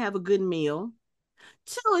didn't have a good meal.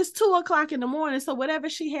 Two, it's 2 o'clock in the morning, so whatever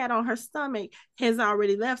she had on her stomach has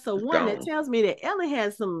already left. So It's one, that gone. tells me that Ellie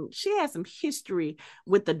had some history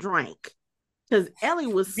with the drink because Ellie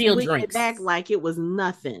was Real swinging it drinks. back like it was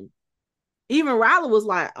nothing. Even Ryla was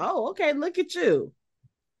like, "Oh, okay, look at you."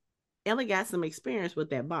 Ellie got some experience with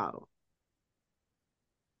that bottle.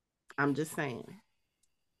 I'm just saying.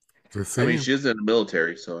 Just I mean, saying. she's in the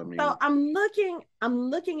military, so I So mean, I'm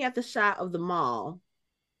looking at the shot of the mall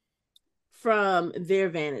from their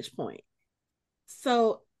vantage point.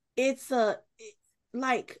 So it's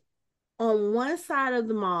like on one side of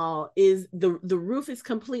the mall is the roof is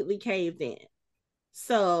completely caved in.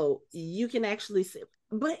 So you can actually see,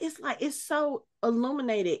 but it's like it's so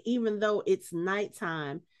illuminated, even though it's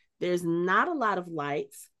nighttime. There's not a lot of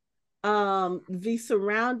lights. The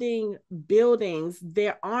surrounding buildings,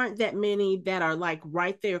 there aren't that many that are like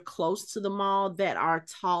right there close to the mall that are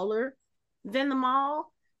taller than the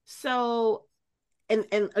mall. So and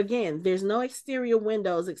again, there's no exterior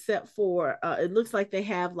windows except for it looks like they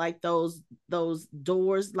have like those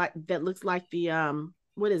doors like that looks like the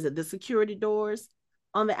what is it, the security doors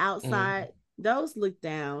on the outside. Those look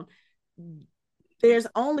down. There's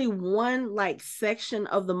only one like section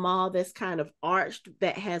of the mall that's kind of arched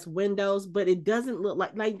that has windows, but it doesn't look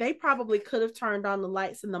like they probably could have turned on the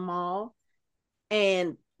lights in the mall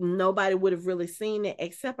and nobody would have really seen it,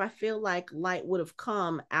 except I feel like light would have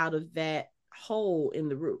come out of that hole in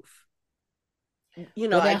the roof.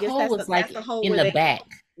 Well, I that guess hole was like that's the hole in where the they, back.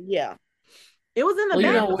 yeah, it was in the Well,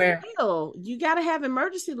 you back, know but where still, you got to have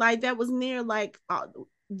emergency light that was near like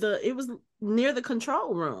it was near the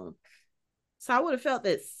control room. So I would have felt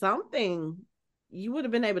that something, you would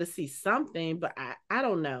have been able to see something, but I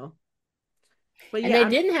don't know. But and yeah, they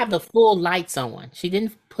didn't have the full lights on. She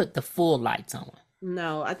didn't put the full lights on.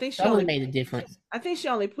 no, That would have made a difference. I think she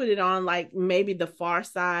only put it on like maybe the far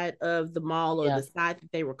side of the mall or Yeah. the side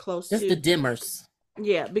that they were close Just to. the dimmers.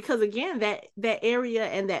 Yeah, because again, that area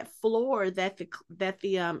and that floor that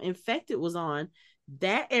the infected was on,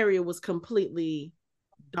 that area was completely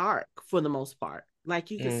dark for the most part.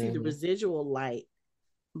 Like you could see the residual light,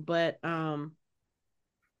 but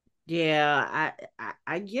yeah,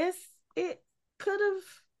 I guess it could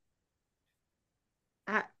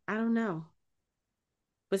have. I don't know,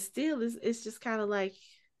 but still, it's just kind of like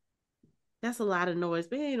That's a lot of noise.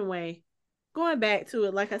 But anyway, going back to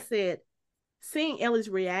it, like I said, seeing Ellie's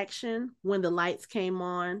reaction when the lights came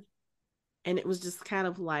on, and it was just kind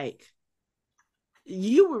of like,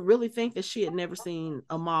 you would really think that she had never seen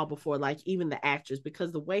a mall before, like even the actress,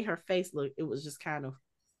 because the way her face looked, it was just kind of,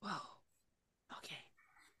 whoa, okay.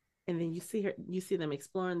 And then you see them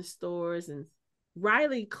exploring the stores, and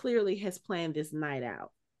Riley clearly has planned this night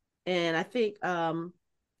out. And I think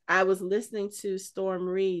I was listening to Storm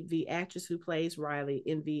Reed, the actress who plays Riley,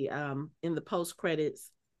 in the post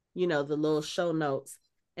credits, the little show notes,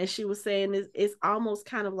 and she was saying it's almost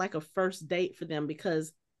kind of like a first date for them,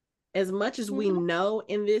 because as much as we know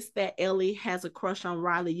in this that Ellie has a crush on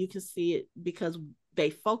Riley, you can see it because they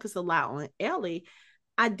focus a lot on Ellie.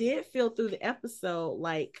 I did feel through the episode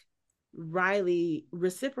like Riley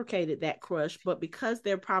reciprocated that crush, but because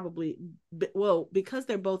they're because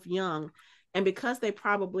they're both young, and because they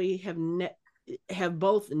probably have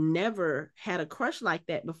both never had a crush like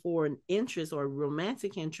that before, an interest or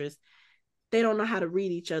romantic interest, they don't know how to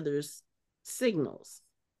read each other's signals.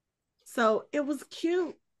 So it was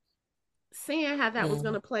cute seeing how that was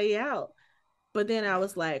going to play out. But then I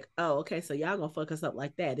was like, oh, okay, so y'all gonna fuck us up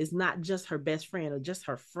like that. It's not just her best friend or just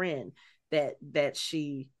her friend that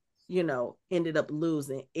she, ended up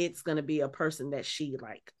losing. It's gonna be a person that she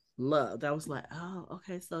like loved. I was like, oh,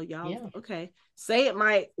 okay, so y'all, okay. Say it,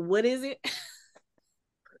 Mike. What is it?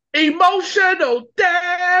 Emotional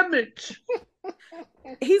damage.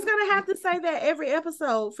 He's gonna have to say that every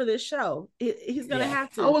episode for this show. He's gonna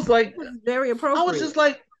have to. I was like, very appropriate. I was just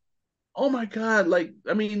like, oh my god! Like,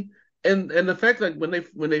 I mean, and the fact that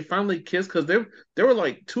when they finally kissed, because there were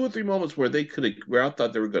like 2 or 3 moments where I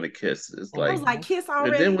thought they were gonna kiss. It's like, I was like, kiss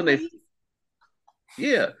already. And then when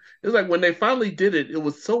it's like when they finally did it, it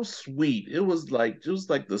was so sweet. It was like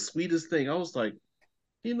the sweetest thing. I was like,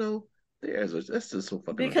 that's just so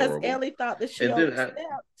fucking because adorable. Ellie thought that she overstepped.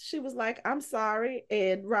 She was like, I'm sorry.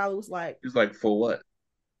 And Riley was like, he's like, for what?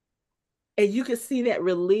 And you could see that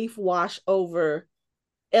relief wash over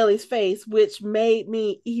Ellie's face, which made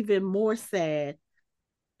me even more sad,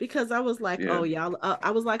 because I was like, oh y'all,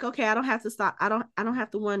 I was like, okay, I don't have to stop. I don't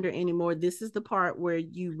have to wonder anymore. This is the part where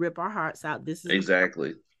you rip our hearts out. This is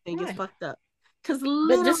exactly. And gets fucked up. Because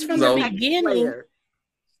but just from the beginning,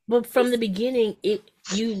 from the beginning,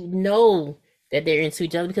 you know that they're into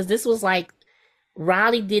each other, because this was like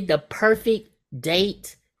Riley did the perfect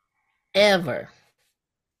date ever.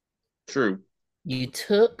 True. You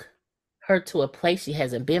took her to a place she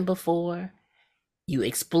hasn't been before. You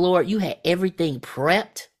explored. You had everything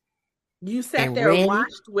prepped. You sat there and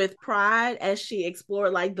watched with pride as she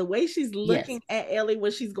explored, like the way she's looking at Ellie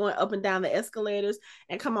when she's going up and down the escalators.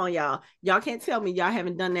 And come on, y'all can't tell me y'all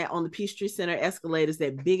haven't done that on the Peachtree Center escalators,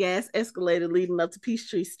 that big ass escalator leading up to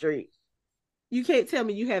Peachtree Street. You can't tell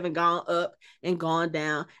me you haven't gone up and gone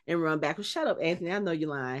down and run backwards. Shut up, Anthony. I know you're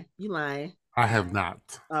lying. You lying. I have not.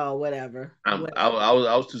 Oh, whatever. I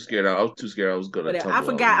was too scared. I was gonna. I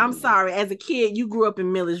forgot. I'm sorry. As a kid, you grew up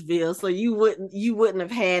in Milledgeville, so you wouldn't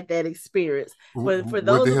have had that experience. But for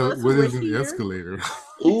those of us who were here, the escalator?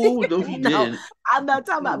 Oh no, he didn't. I'm not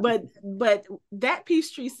talking about. But that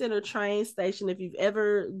Peachtree Center train station. If you've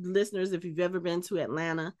ever been to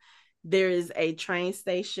Atlanta, there is a train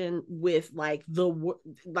station with like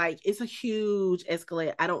it's a huge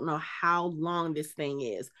escalator. I don't know how long this thing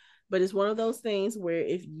is. But it's one of those things where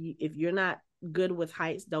if you're not good with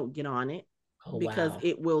heights, don't get on it, because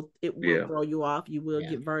it will throw you off. You will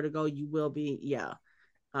get vertigo. You will be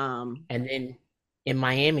And then in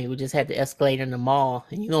Miami, we just had the escalator in the mall,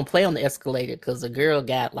 and you're gonna play on the escalator because a girl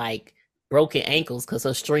got like broken ankles because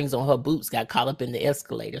her strings on her boots got caught up in the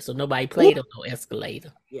escalator, so nobody played on no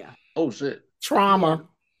escalator. Yeah. Oh shit. Trauma.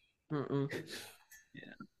 Yeah.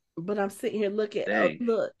 But I'm sitting here looking.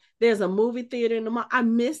 Look, there's a movie theater in the mall. I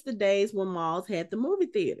miss the days when malls had the movie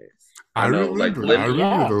theaters. I remember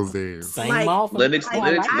those days. Same mall. Lenox had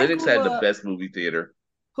the best movie theater.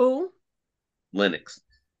 Who? Lenox.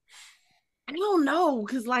 I don't know,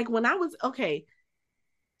 because like when I was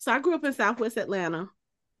so I grew up in Southwest Atlanta,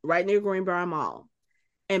 right near Greenbrier Mall,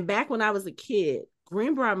 and back when I was a kid,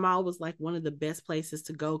 Greenbrier Mall was like one of the best places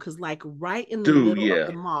to go, because like right in the middle of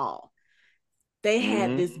the mall, they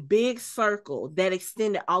had this big circle that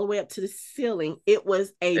extended all the way up to the ceiling. It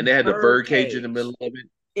was and they had the bird cage in the middle of it.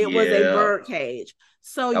 It was a bird cage.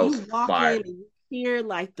 So you walk in and you hear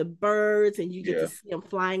like the birds, and you get to see them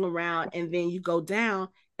flying around, and then you go down,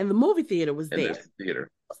 and the movie theater was there.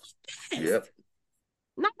 Yep.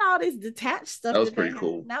 Not all this detached stuff. That was pretty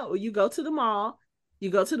cool. No, you go to the mall, you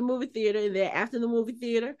go to the movie theater, and then after the movie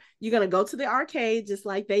theater, you're gonna go to the arcade just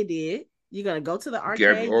like they did. You're gonna go to the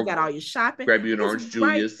arcade. You got all your shopping. Grab you an Orange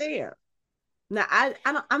Julius. Right there. Now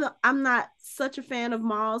I'm not such a fan of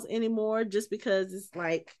malls anymore, just because it's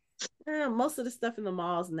like most of the stuff in the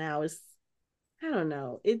malls now is, I don't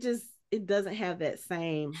know, it doesn't have that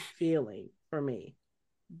same feeling for me.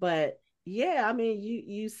 But yeah, I mean,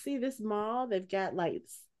 you see this mall, they've got like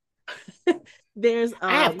there's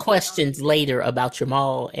I have questions later about your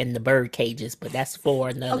mall and the bird cages, but that's for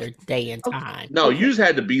okay, another day and okay, time. No, you okay. just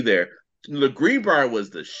had to be there. The Greenbrier was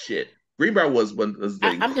the shit. Greenbrier was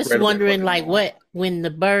the I'm just incredible wondering, fucking like, mall. what when the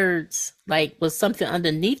birds, like, was something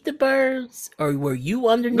underneath the birds, or were you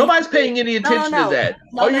underneath the Nobody's birds? paying any No, no, attention to no, that.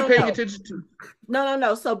 no, All you're no, paying no. attention to. No, no,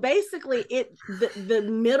 no. So basically, the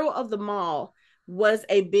middle of the mall was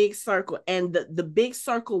a big circle, and the big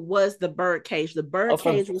circle was the bird cage. The Oh, bird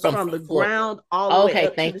cage was from from the floor. ground all the way Okay,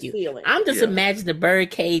 up to the thank you. ceiling. I'm just Yeah. imagining the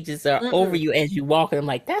bird cages are over Mm-mm, you as you walk, and I'm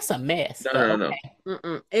like, that's a mess. No, But no, no, okay,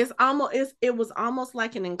 mm-mm. It was almost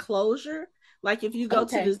like an enclosure. Like if you go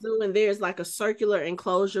to the okay, zoo and there's like a circular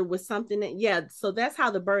enclosure with something that, yeah. So that's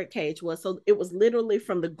how the bird cage was. So it was literally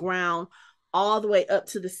from the ground all the way up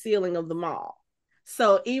to the ceiling of the mall.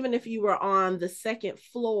 So even if you were on the second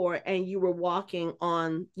floor and you were walking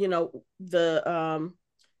on,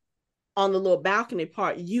 on the little balcony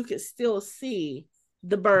part, you could still see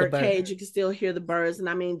the the bird bird. cage. You could still hear the birds. And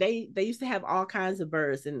I mean, they used to have all kinds of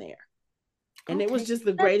birds in there. And it was Okay, just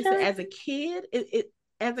the that greatest. does. As a kid, it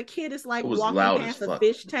as a kid, it's like it was walking loud as past a fuck.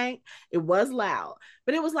 fish tank. It was loud,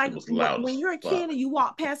 but it was It like was loud when as you're a fuck. kid and you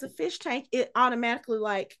walk past a fish tank, it automatically,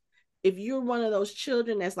 like, if you're one of those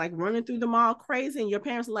children that's like running through the mall crazy and your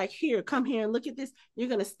parents are like, here, come here and look at this, you're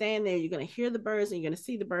going to stand there, you're going to hear the birds and you're going to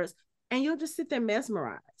see the birds, and you'll just sit there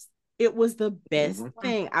mesmerized. It was the best Hmm.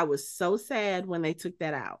 thing. I was so sad when they took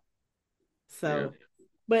that out. Yeah. So,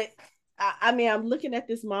 but I mean, I'm looking at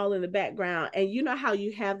this mall in the background, and you know how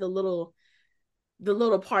you have the little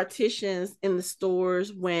partitions in the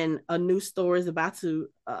stores when a new store is about to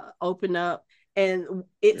open up, and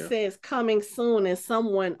it Yeah. says coming soon, and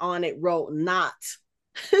someone on it wrote not.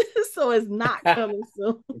 So it's not coming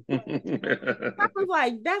soon. I was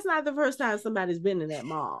like, that's not the first time somebody's been in that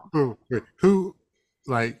mall. Oh, wait, who,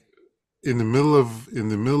 like, in the middle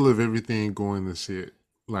of everything going to shit,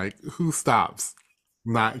 like, who stops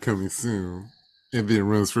not coming soon and then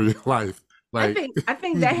runs for your life? Like, I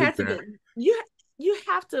think who that did had to that? be, you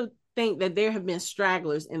have to think that there have been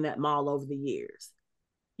stragglers in that mall over the years.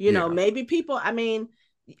 Yeah. Maybe people, I mean,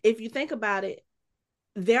 if you think about it,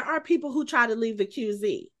 there are people who try to leave the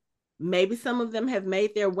QZ. Maybe some of them have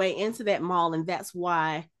made their way into that mall, and that's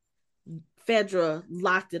why Fedra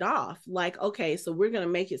locked it off. Like, okay, so we're going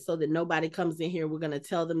to make it so that nobody comes in here. We're going to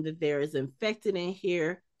tell them that there is infected in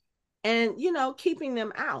here, and, keeping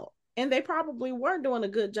them out. And they probably weren't doing a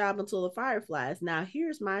good job until the fireflies. Now,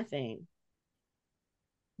 here's my thing: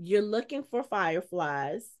 you're looking for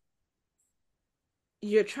fireflies,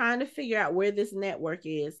 you're trying to figure out where this network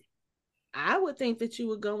is. I would think that you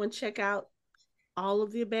would go and check out all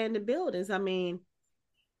of the abandoned buildings. I mean,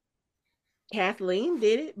 Kathleen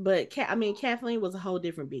did it, but I mean, Kathleen was a whole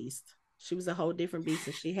different beast. She was a whole different beast,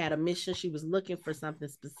 and she had a mission. She was looking for something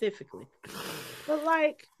specifically. But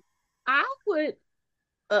like, I would,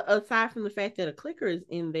 aside from the fact that a clicker is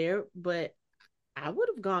in there, but I would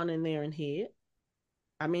have gone in there and hid.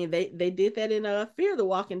 I mean, they did that in Fear the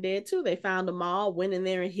Walking Dead too. They found them all, went in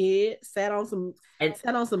there and hid, And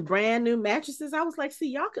sat on some brand new mattresses. I was like, see,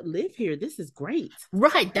 y'all could live here. This is great.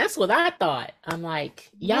 right, that's what I thought. I'm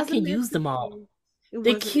like, It y'all wasn't can use them all. necessary. It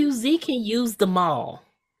The wasn't QZ necessary. can use them all.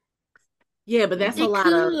 Yeah, but that's a Hmm. It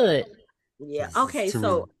lot of, could. yeah. It's Okay, too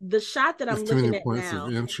many. so the shot that It's I'm too many looking at points of now,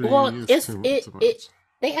 entry. Well, It's it's too it. much.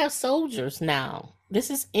 They have soldiers now. This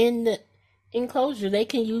is in the enclosure. They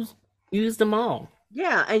can use them all.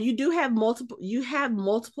 yeah, and you have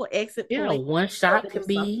multiple exit Yeah, points. one So shot that can if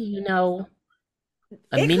be, something,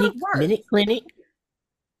 a it could mini have worked. minute clinic.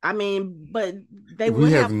 I mean, but they would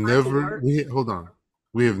We have have had to never. work. Hold on.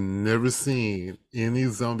 We have never seen any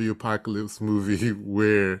zombie apocalypse movie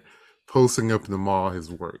where posting up in the mall has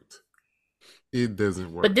worked. It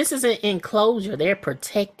doesn't But work. this is an enclosure. They're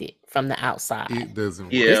protected from the outside. It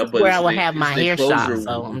doesn't This work. Yeah, is but where I would have it's my an hair shop. enclosure.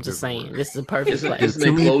 So I'm It just doesn't saying, work. this is a perfect It's place. an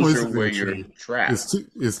Too many points enclosure of where you're entry. trapped.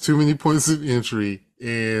 It's too many points of entry,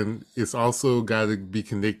 and it's also got to be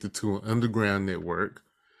connected to an underground network.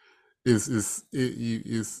 It's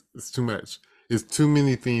too much. It's too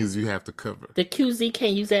many things you have to cover. The QZ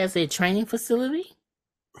can't use that as a training facility.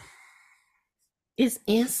 It's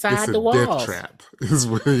It's inside a the death walls. trap. Is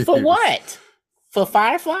what it For is. what? For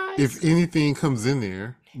fireflies? If anything comes in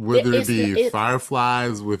there, whether it It's be it.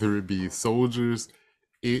 fireflies, whether it be soldiers,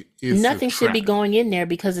 it's a Nothing should be trap. going in there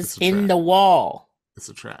because it's It's a in trap. the wall. It's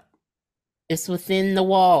a trap. It's within the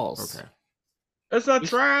walls. Okay. It's a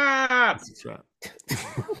trap. It's a trap.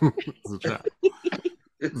 It's a trap.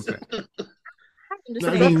 It's a trap. I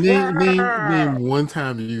Understand. mean, name one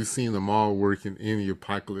time that you've seen them all work in any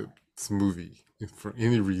apocalypse movie for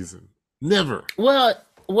any reason. Never.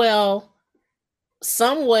 Well,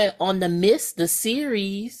 somewhat on the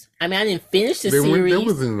series. I mean, I didn't finish the series. That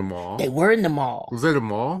was in the mall. They were in the mall. Was that a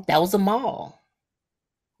mall? That was a mall.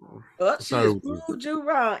 Oh, she just proved you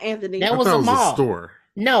wrong, Anthony. That was a mall. A store.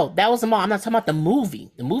 No, that was a mall. I'm not talking about the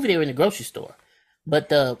movie. The movie, they were in the grocery store. But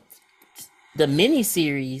the mini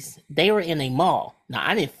series, they were in a mall. Now,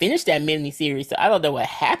 I didn't finish that mini series, so I don't know what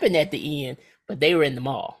happened at the end, but they were in the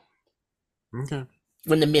mall. Okay.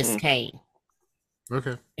 When the mist came.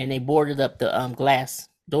 Okay. And they boarded up the glass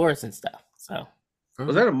doors and stuff. So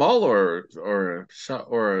was that a mall or a shop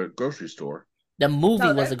or a grocery store? The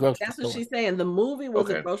movie was a grocery store. That's what she's saying. The movie was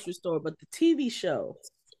a grocery store, but the TV show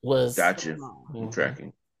was. Gotcha. I'm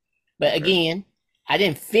tracking. But again, I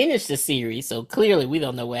didn't finish the series, so clearly we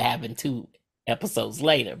don't know what happened 2 episodes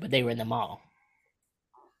later. But they were in the mall.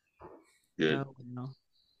 Good. No.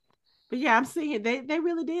 But yeah, I'm seeing they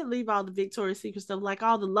really did leave all the Victoria's Secret stuff, like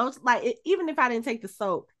all the lotions. Like even if I didn't take the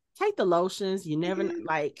soap, take the lotions. You never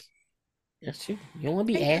like. That's true. You don't want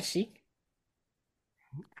to be ashy.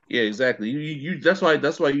 Yeah, exactly. You that's why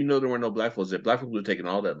you know there were no black folks there. Black folks would have taken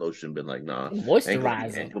all that lotion and been like, nah,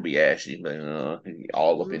 moisturizer. Ain't gonna be ashy, but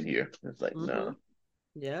all up in here. It's like, nah.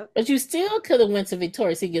 Yeah. But you still could have went to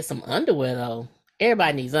Victoria's to get some underwear though.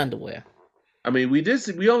 Everybody needs underwear. I mean, we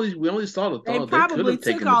only saw the thong. They probably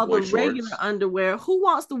took all the regular underwear. Who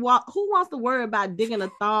wants to worry about digging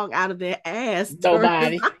a thong out of their ass?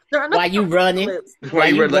 Nobody. Why you running? Why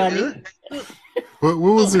you running? What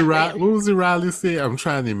was it? What was it? Riley said, "I'm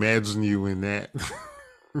trying to imagine you in that."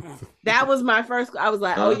 That was my first. I was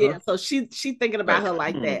like, "Oh yeah." So she thinking about her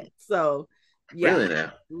like that. So yeah. Really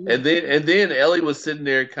now. And then Ellie was sitting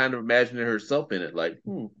there, kind of imagining herself in it, like,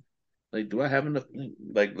 like, do I have enough?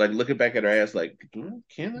 Like looking back at her ass, like, can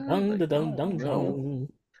I? Like,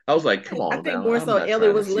 I was like, come on. I think more so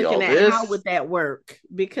Ellie was looking at how would that work,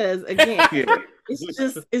 because again,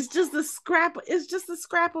 it's just a scrap. It's just a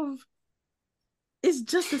scrap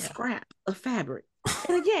of fabric.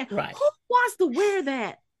 And again, who wants to wear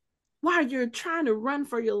that while you're trying to run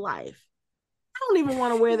for your life? I don't even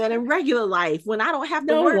want to wear that in regular life when I don't have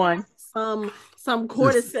to worry some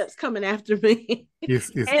cordyceps coming after me. It's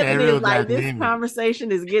Anthony is like, this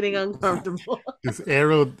conversation is getting uncomfortable. It's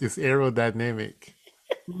aerodynamic.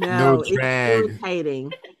 No drag. It's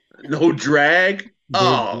irritating. No drag?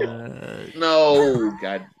 No,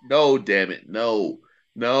 God, no, damn it, no.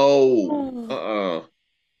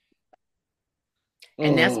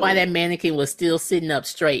 And that's why that mannequin was still sitting up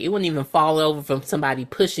straight. It wouldn't even fall over from somebody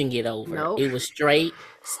pushing it over. Nope. It was straight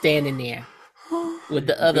standing there with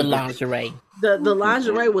the other lingerie. The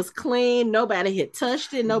lingerie was clean. Nobody had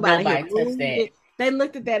touched it. Nobody had touched it. They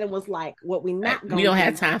looked at that and was like, "What we not going? We don't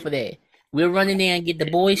have time for that. We're running there and get the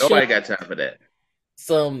boys. Nobody got time for that.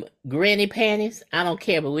 Some granny panties. I don't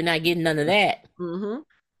care, but we're not getting none of that."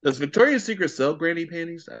 Does Victoria's Secret sell granny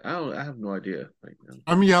panties? I have no idea.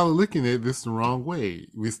 I mean, y'all are looking at this the wrong way.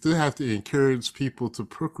 We still have to encourage people to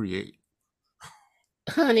procreate.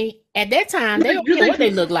 Honey, at that time, they don't care what they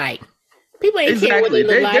look like. People ain't care what they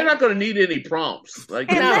look like. They're not going to need any prompts. And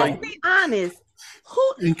let's be honest.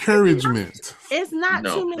 Encouragement. It's not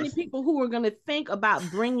too many people who are going to think about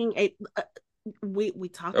bringing we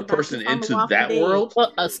talked about person into that world.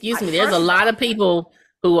 Well, excuse me. There's a lot of people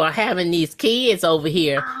who are having these kids over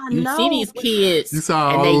here. You see these kids, you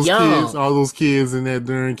saw all those kids in that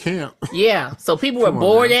during camp. Yeah, so people were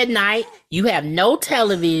bored at night. You have no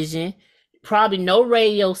television, probably no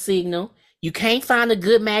radio signal. You can't find a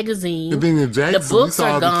good magazine. And then in Jackson, the books you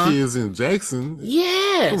saw are gone. The kids in Jackson.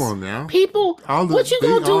 Yes. Come on now. People, what you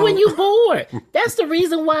gonna do when you bored? That's the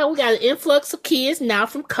reason why we got an influx of kids now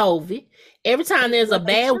from COVID. Every time there's a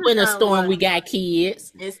bad winter storm, we got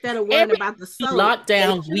kids. Instead of worrying about the soap,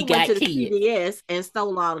 lockdown, we got kids. CVS and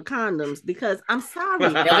stole all the condoms, because I'm sorry,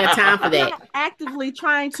 they don't have time for that. Actively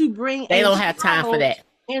trying to bring they don't have time for that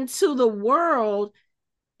into the world,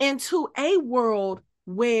 into a world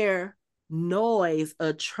where noise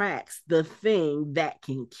attracts the thing that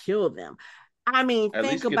can kill them. I mean,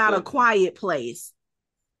 think about A Quiet Place.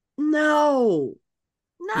 No.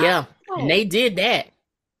 Yeah, and they did that.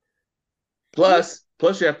 Plus you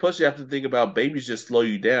have to think about babies just slow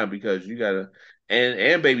you down, because you gotta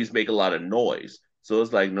and babies make a lot of noise. So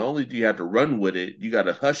it's like, not only do you have to run with it, you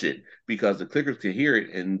gotta hush it, because the clickers can hear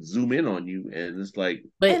it and zoom in on you. And it's like,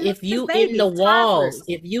 but if you within the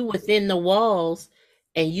walls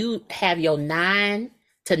and you have your 9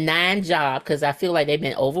 to to 9 job, because I feel like they've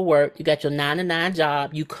been overworked. You got your 9 to 9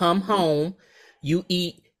 job. You come home, you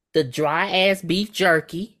eat the dry ass beef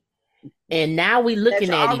jerky, and now we That looking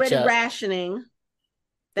you're at each already other. rationing.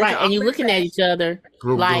 That Right, you're and you already looking at each other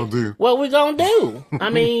What we like, gonna do? what we gonna do? I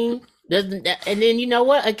mean, and then you know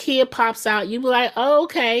what? A kid pops out, you be like, oh,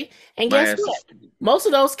 okay. And My guess ass what? is Most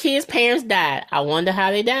of those kids' parents died. I wonder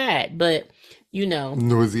how they died, but you know,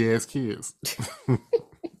 Noisy ass kids.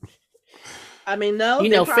 I mean, no,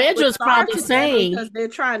 they probably Fedra's starve probably together saying, because they're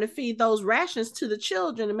trying to feed those rations to the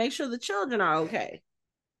children and make sure the children are okay.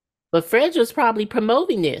 but Fedra's probably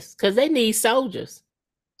promoting this because they need soldiers.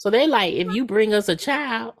 So they like, if you bring us a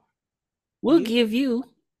child, we'll You, give you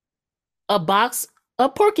a box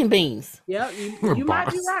of pork and beans. yeah, A you might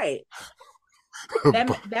be box. right. A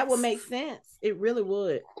That would box. make sense. It really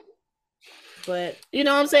would. But You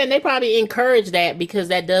know what I'm saying? They probably encourage that because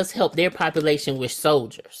that does help their population with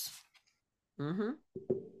soldiers. mhm,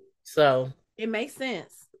 So it makes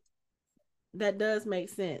sense. That does make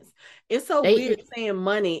sense. It's so they, weird saying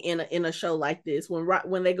money in a show like this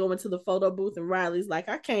when they go into the photo booth and Riley's like,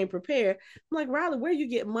 I came prepared. I'm like, Riley, where you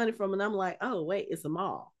get money from? And I'm like, oh wait, it's a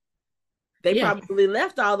mall. They yeah, probably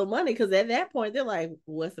left all the money because at that point they're like,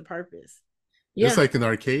 what's the purpose? It's yeah. like an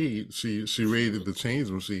arcade. She raided the change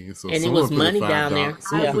machine, so And it someone was put a money five down there. dollar.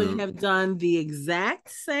 I Someone Yeah. put would a have done the exact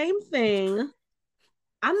same thing.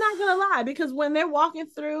 I'm not gonna lie, because when they're walking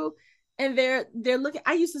through and they're looking,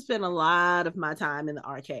 I used to spend a lot of my time in the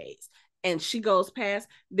arcades. And she goes past,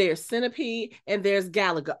 there's Centipede and there's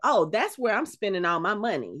Gallagher. Oh, that's where I'm spending all my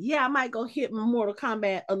money. Yeah, I might go hit Mortal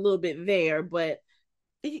Kombat a little bit there, but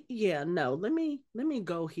yeah, no, let me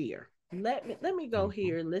go here. Let me go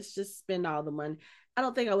here and let's just spend all the money. I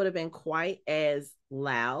don't think I would have been quite as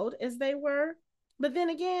loud as they were. But then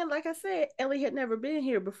again, like I said, Ellie had never been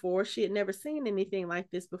here before. She had never seen anything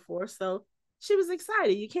like this before. So she was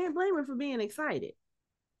excited. You can't blame her for being excited.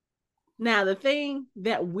 Now, the thing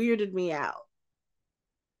that weirded me out,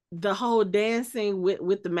 the whole dancing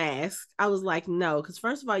with the mask, I was like, no, because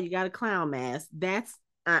first of all, you got a clown mask. That's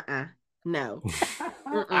no.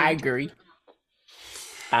 I Mm-mm. agree.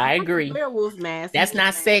 I That's a agree. werewolf mask. That's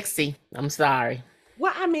not sexy. I'm sorry.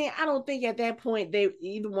 Well, I mean, I don't think at that point they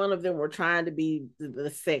either one of them were trying to be the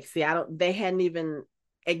sexy. I don't. They hadn't even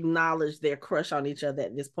acknowledged their crush on each other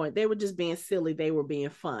at this point. They were just being silly. They were being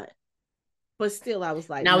fun. But still, I was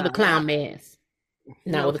like, Not with the no, clown mask. Not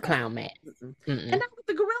no, with the clown mask. mm-mm. And Mm-mm. not with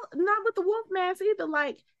the gorilla, not with the wolf mask either.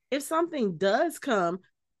 Like, if something does come,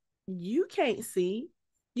 you can't see.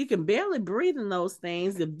 You can barely breathe in those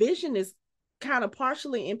things. The vision is kind of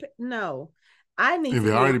partially impaired. No, I need and to they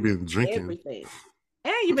be able already to been see drinking. everything.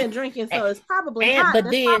 And you've been drinking, so it's probably And hot. but That's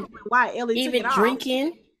then probably why Ellie took it even off.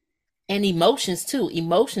 drinking and emotions too.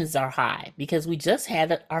 Emotions are high because we just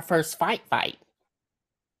had our first fight,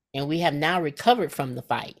 and we have now recovered from the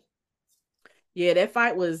fight. Yeah, that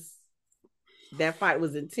fight was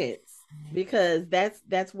intense because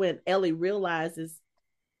that's when Ellie realizes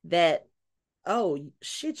that, oh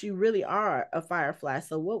shit, you really are a firefly.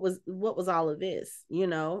 So what was all of this,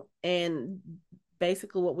 And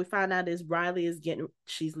basically what we find out is Riley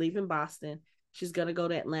she's leaving Boston. She's gonna go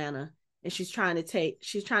to Atlanta, and she's trying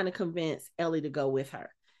to convince Ellie to go with her.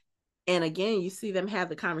 And again, you see them have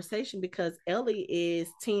the conversation because Ellie is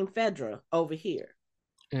Team Fedra over here.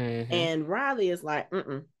 Mm-hmm. And Riley is like,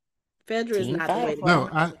 Fedra is Team not the way to Firefly. go.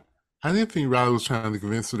 No, I didn't think Riley was trying to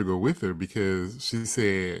convince her to go with her because she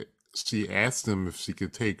said she asked them if she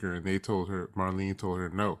could take her, and Marlene told her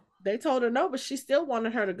no. They told her no, but she still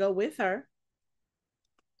wanted her to go with her.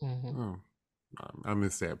 Mm-hmm. Oh, I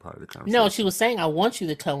missed that part of the No, she conversation. was saying, I want you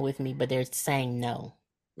to come with me, but they're saying no.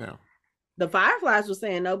 Yeah. The Fireflies were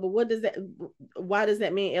saying no, but why does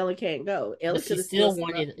that mean Ellie can't go? Ellie But could have still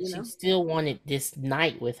stuck, she still wanted this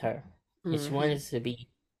night with her. And she wanted Mhm. it to be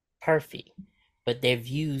perfect. But their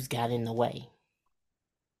views got in the way.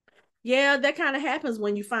 Yeah, that kind of happens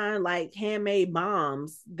when you find like handmade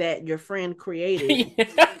bombs that your friend created.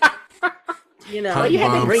 Well, you Pipe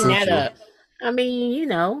had to bomb bring that central. up. I mean,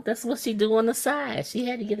 that's what she do on the side. She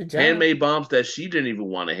had to get a job. handmade bombs that she didn't even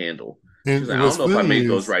want to handle. She's like, And I don't know if I made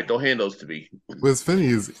those right. Don't hand those to me. what's funny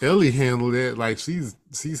is Ellie handled it like she's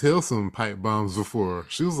held some pipe bombs before.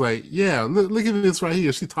 She was like, "Yeah, look at this right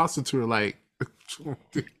here." She tossed it to her like,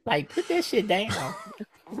 Like, put that shit down.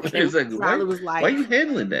 It's like, Riley was why are like, you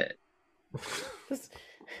handling that?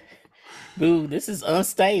 Boo, this is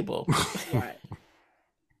unstable. right.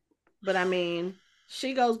 But I mean,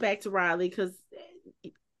 she goes back to Riley because,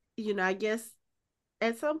 I guess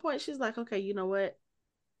at some point she's like, okay, you know what?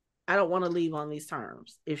 I don't want to leave on these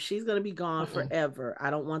terms. If she's going to be gone forever, I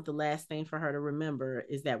don't want the last thing for her to remember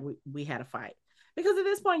is that we had a fight. Because at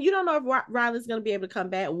this point, you don't know if Riley's going to be able to come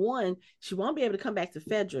back. One, she won't be able to come back to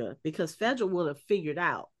Fedra because Fedra will have figured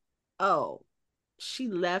out, oh, she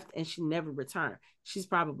left and she never returned. She's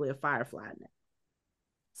probably a Firefly now.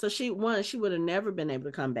 So she would have never been able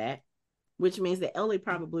to come back, which means that Ellie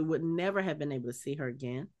probably would never have been able to see her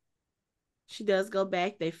again. She does go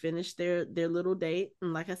back. They finish their little date,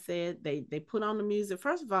 and like I said, they put on the music.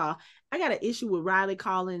 First of all, I got an issue with Riley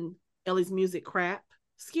calling Ellie's music crap.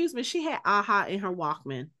 Excuse me, she had Aha in her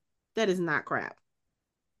Walkman. That is not crap.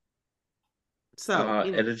 So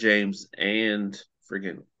Etta James and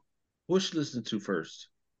friggin' what she listened to first?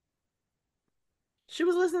 She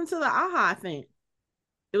was listening to the Aha, I think.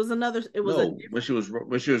 It was another. It was no, when she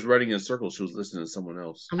was running in circles, she was listening to someone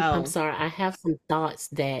else. I'm sorry. I have some thoughts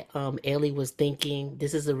that Ellie was thinking.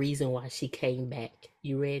 This is the reason why she came back.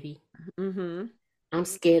 You ready? Mm-hmm. I'm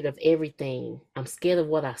scared of everything. I'm scared of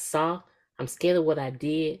what I saw. I'm scared of what I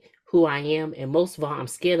did, who I am, and most of all, I'm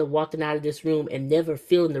scared of walking out of this room and never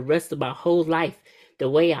feeling the rest of my whole life the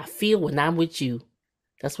way I feel when I'm with you.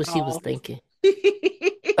 That's what she was thinking.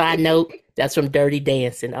 Side note, that's from Dirty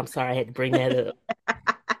Dancing. I'm sorry I had to bring that up.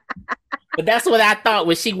 But that's what I thought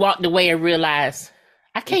when she walked away and realized,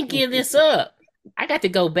 I can't give this up. I got to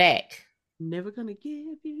go back. Never gonna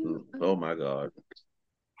give you up. Oh my God.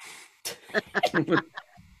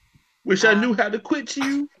 Wish I knew how to quit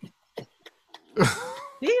you.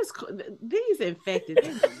 These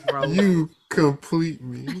infected. You complete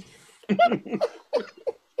me.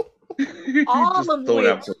 All of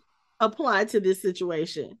which apply to this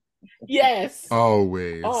situation. Yes.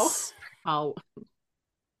 Always. Oh.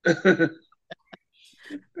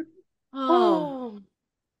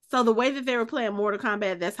 So the way that they were playing Mortal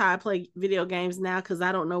Kombat, that's how I play video games now, because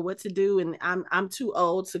I don't know what to do, and I'm too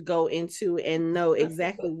old to go into and know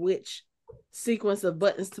exactly which sequence of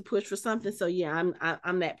buttons to push for something. So yeah,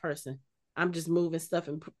 I'm that person. I'm just moving stuff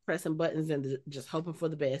and pressing buttons and just hoping for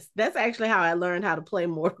the best. That's actually how I learned how to play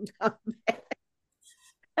Mortal Kombat.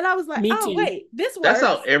 And I was like, wait, this works. That's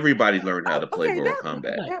how everybody learned how to play Mortal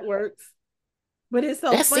Kombat. That works. But it's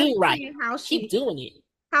so funny how she keep doing it.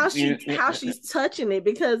 How she's touching it,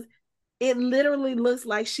 because it literally looks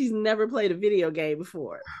like she's never played a video game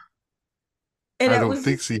before. And I don't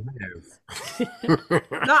think she has.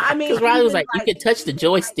 No, I mean, because Riley was like, you can touch the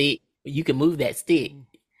joystick, but you can move that stick.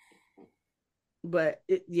 But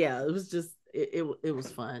it was just it was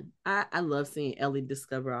fun. I love seeing Ellie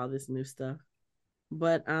discover all this new stuff.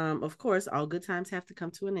 But of course, all good times have to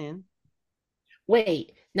come to an end.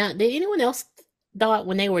 Wait, now did anyone else thought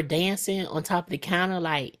when they were dancing on top of the counter,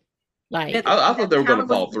 like I thought they were going to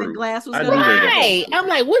fall through. The glass was right. I'm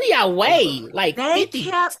like, what do y'all weigh? Like they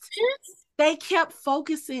kept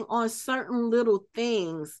focusing on certain little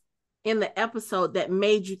things in the episode that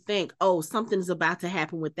made you think, oh, something's about to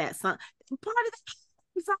happen with that. Part of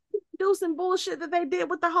the producing bullshit that they did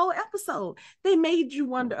with the whole episode. They made you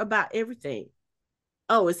wonder about everything.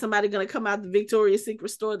 Oh, is somebody going to come out the Victoria's Secret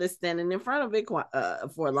store that's standing in front of it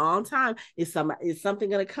for a long time? Is something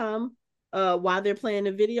going to come while they're playing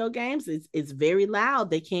the video games? It's very loud.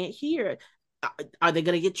 They can't hear it. Are they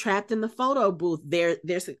going to get trapped in the photo booth?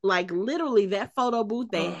 There's like literally that photo booth.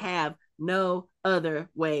 They have no other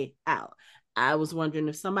way out. I was wondering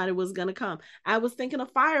if somebody was going to come. I was thinking a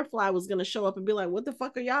Firefly was going to show up and be like, what the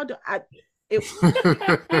fuck are y'all doing?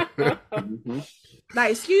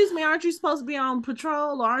 Like, excuse me, aren't you supposed to be on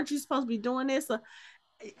patrol, or aren't you supposed to be doing this?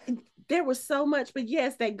 There was so much, but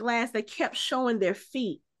yes, that glass, they kept showing their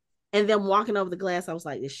feet and then walking over the glass. I was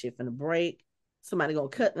like, this shit finna break. Somebody gonna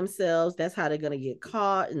cut themselves. That's how they're gonna get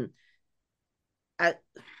caught. And I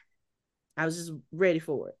was just ready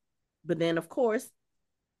for it. But then, of course,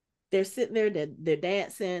 they're sitting there, they're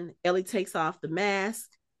dancing. Ellie takes off the mask.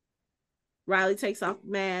 Riley takes off the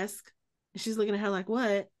mask. And she's looking at her like,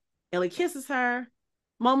 what? Ellie kisses her.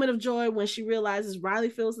 Moment of joy when she realizes Riley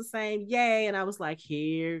feels the same. Yay. And I was like,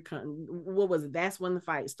 what was it? That's when the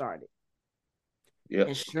fight started. Yeah.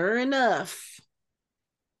 And sure enough,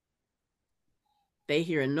 they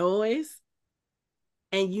hear a noise.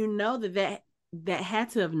 And you know that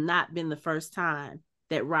had to have not been the first time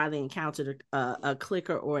that Riley encountered a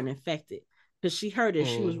clicker or an infected. Because she heard it.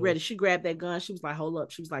 She was ready. She grabbed that gun. She was like, hold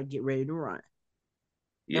up. She was like, get ready to run.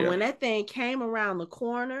 Yeah. And when that thing came around the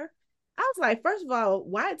corner, I was like, first of all,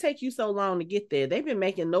 why it take you so long to get there? They've been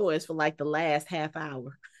making noise for like the last half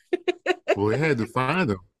hour. Well, they had to find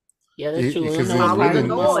them. Yeah, that's true. Because it's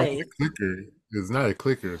not a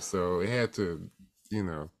clicker, so it had to,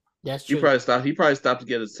 That's true. He probably stopped to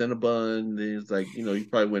get a Cinnabon. Then he's like, he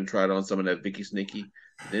probably went and tried on some of that Vicky Snicky.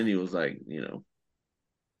 Then he was like,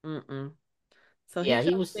 So yeah,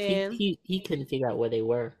 he couldn't figure out where they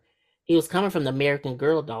were. He was coming from the American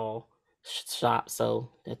Girl doll shop,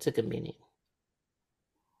 so that took a minute.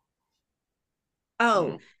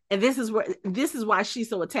 Oh, and this is why she's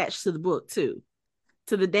so attached to the book too,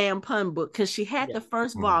 to the damn pun book, because she had the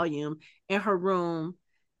first volume in her room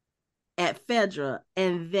at Fedra,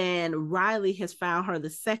 and then Riley has found her the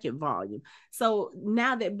second volume. So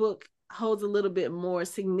now that book holds a little bit more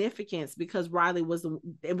significance because it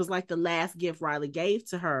was like the last gift Riley gave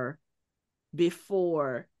to her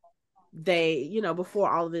before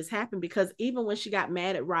before all of this happened, because even when she got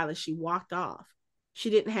mad at Riley, she walked off. She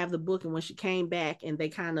didn't have the book, and when she came back and they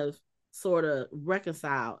kind of sort of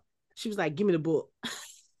reconciled, she was like, give me the book.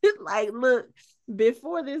 Like, look,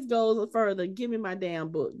 before this goes further, give me my damn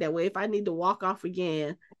book. That way, if I need to walk off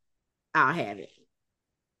again, I'll have it.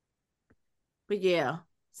 But yeah,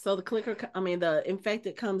 so the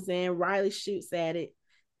infected comes in, Riley shoots at it,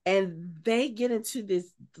 and they get into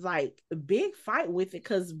this like big fight with it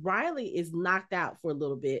because Riley is knocked out for a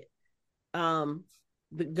little bit.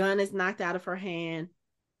 The gun is knocked out of her hand.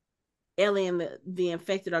 Ellie and the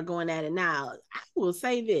infected are going at it. Now, I will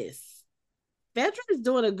say this. Fedra is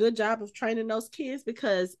doing a good job of training those kids,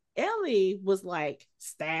 because Ellie was like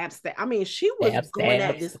stab. I mean, she was going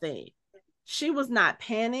at this thing. She was not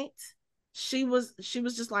panicked. She was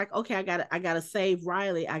just like, okay, I gotta save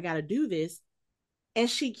Riley. I gotta do this. And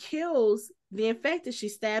she kills the infected. She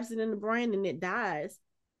stabs it in the brain and it dies.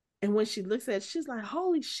 And when she looks at it, she's like,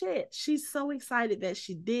 holy shit. She's so excited that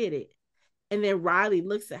she did it. And then Riley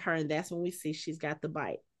looks at her, and that's when we see she's got the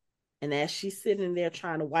bite. And as she's sitting there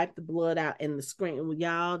trying to wipe the blood out, and the screen,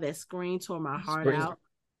 y'all, that screen tore my heart out.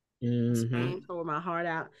 Screen tore my heart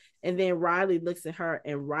out. And then Riley looks at her,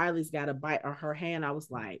 and Riley's got a bite on her hand. I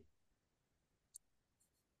was like,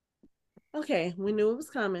 okay, we knew it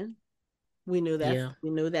was coming. We knew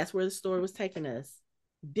that's where the story was taking us.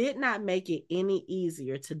 Did not make it any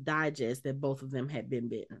easier to digest that both of them had been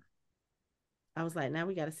bitten. I was like, now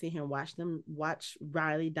we got to sit here and watch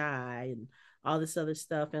Riley die and all this other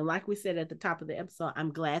stuff. And like we said at the top of the episode,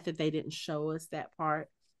 I'm glad that they didn't show us that part.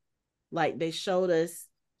 Like, they showed us,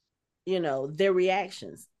 their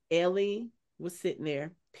reactions. Ellie was sitting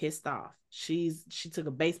there pissed off. She took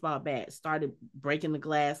a baseball bat, started breaking the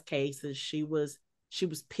glass cases. She was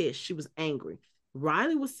pissed. She was angry.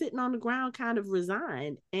 Riley was sitting on the ground, kind of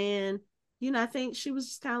resigned. And, I think she was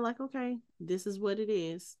just kind of like, okay, this is what it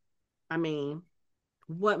is. I mean,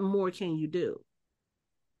 what more can you do?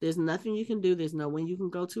 There's nothing you can do. There's no one you can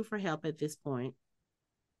go to for help at this point.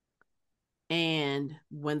 And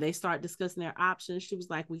when they start discussing their options, she was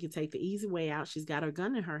like, we can take the easy way out. She's got her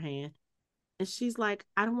gun in her hand. And she's like,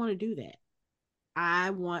 I don't want to do that. I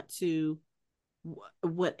want to,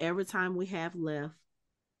 whatever time we have left,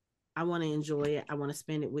 I want to enjoy it. I want to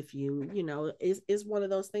spend it with you. It's one of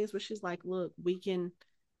those things where she's like, look,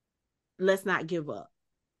 let's not give up.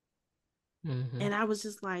 And I was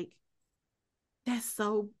just like, that's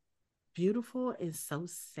so beautiful and so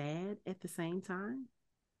sad at the same time,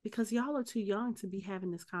 because y'all are too young to be having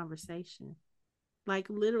this conversation. Like,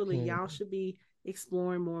 literally, y'all should be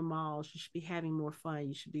exploring more malls. You should be having more fun.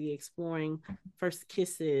 You should be exploring first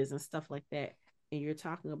kisses and stuff like that. And you're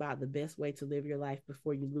talking about the best way to live your life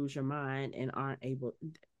before you lose your mind and aren't able.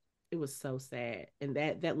 It was so sad. And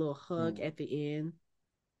that little hug at the end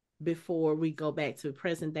before we go back to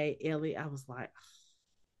present day Ellie, I was like,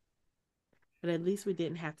 but at least we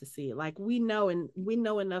didn't have to see it. Like, we know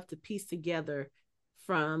enough to piece together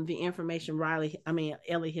from the information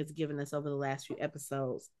Ellie has given us over the last few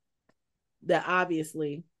episodes that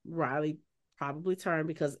obviously Riley probably turned,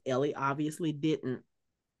 because Ellie obviously didn't.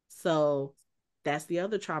 So that's the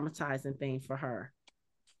other traumatizing thing for her.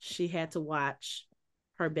 She had to watch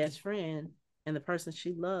her best friend and the person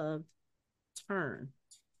she loved turn.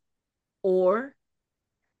 Or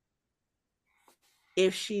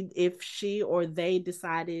if she or they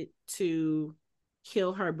decided to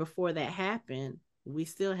kill her before that happened, we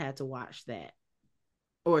still had to watch that.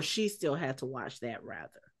 Or she still had to watch that, rather.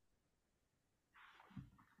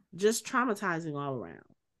 Just traumatizing all around.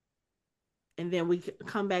 And then we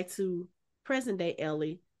come back to present day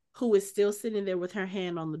Ellie, who is still sitting there with her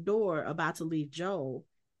hand on the door about to leave Joel.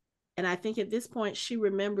 And I think at this point she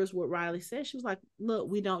remembers what Riley said. She was like, look,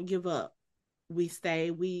 we don't give up. We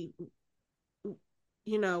stay. We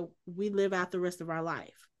live out the rest of our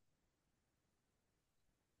life.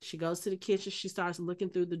 She goes to the kitchen. She starts looking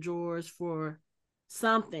through the drawers for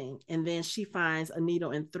something. And then she finds a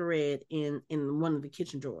needle and thread in one of the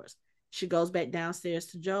kitchen drawers. She goes back downstairs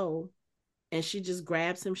to Joel, and she just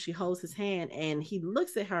grabs him. She holds his hand, and he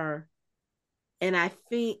looks at her. And I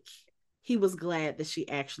think he was glad that she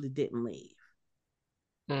actually didn't leave.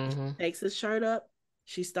 She takes his shirt up.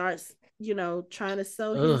 She starts trying to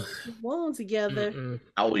sew Ugh. his wound together. Mm-mm.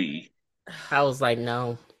 Owie. I was like,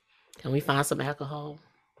 no. Can we find some alcohol?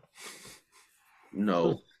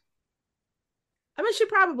 No. I mean, she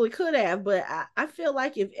probably could have, but I feel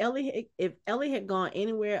like if Ellie had gone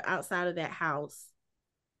anywhere outside of that house,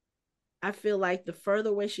 I feel like the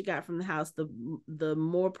further away she got from the house, the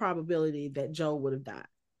more probability that Joel would have died.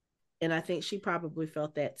 And I think she probably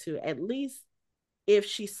felt that too. At least if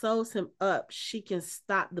she sews him up, she can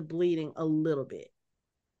stop the bleeding a little bit.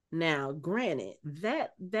 Now, granted,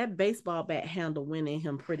 that baseball bat handle went in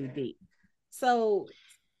him pretty deep. So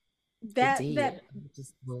It that did. that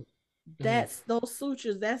Just, that's those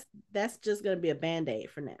sutures, that's just gonna be a band-aid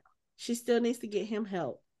for now. She still needs to get him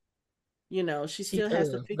help. She she still has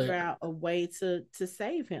to does, figure but out a way to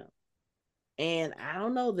save him. And I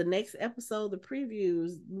don't know, the next episode, the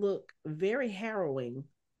previews look very harrowing.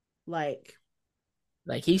 Like,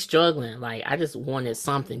 he's struggling. Like, I just wanted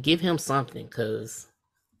something. Give him something, because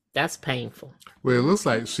that's painful. Well, it looks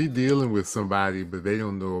like she dealing with somebody, but they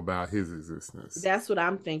don't know about his existence. that's what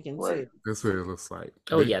I'm thinking Right. too. That's what it looks like.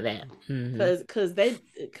 Oh yeah, that. Mm-hmm. Because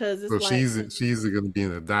it's So like, she's going to be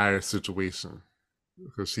in a dire situation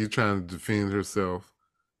because she's trying to defend herself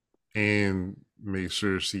and make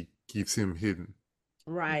sure she keeps him hidden.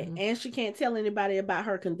 right, Mm-hmm. and she can't tell anybody about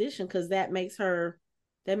her condition because that makes her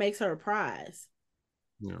a prize.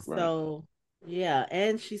 Yeah. So yeah,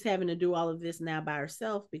 and she's having to do all of this now by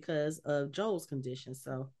herself because of Joel's condition.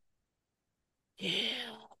 So yeah,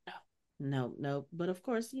 no. But of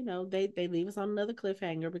course, they leave us on another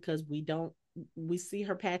cliffhanger because we see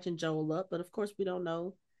her patching Joel up, but of course we don't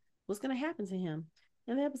know what's gonna happen to him.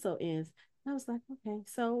 And the episode ends. And I was like, okay,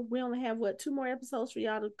 so we only have what, 2 more episodes for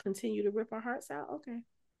y'all to continue to rip our hearts out? Okay.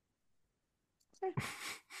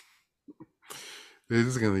 They're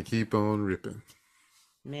just going to keep on ripping.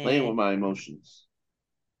 Man, Playing with my emotions.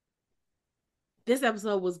 this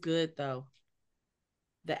episode was good though.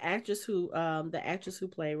 The actress who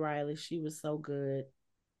played Riley, she was so good.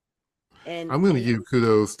 And I'm going to give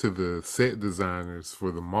kudos to the set designers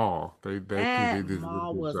for the mall. They did a really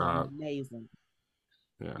mall good was job. amazing.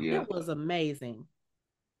 Yeah. It was amazing.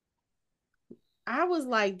 I was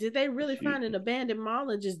like, did they really find an abandoned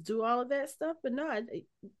mall and just do all of that stuff? But no,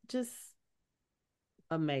 just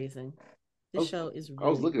amazing. This show is really. I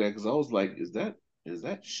was looking at it because I was like, is that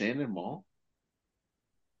Shannon Mall?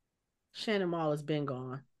 Shannon Mall has been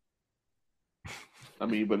gone. I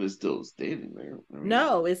mean, but it's still standing there. I mean,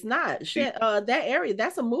 no, it's not. That area,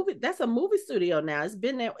 that's a movie studio now. It's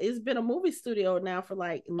been a movie studio now for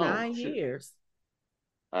like 9 years.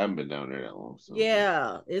 I haven't been down there that long. So.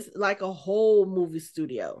 Yeah, it's like a whole movie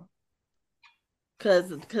studio.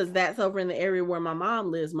 Cause that's over in the area where my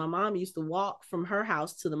mom lives. My mom used to walk from her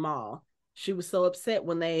house to the mall. She was so upset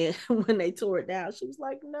when they tore it down. She was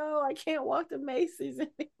like, "No, I can't walk to Macy's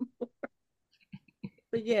anymore."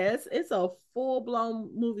 But yeah, it's a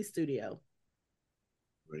full-blown movie studio.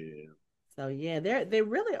 Yeah. So yeah, there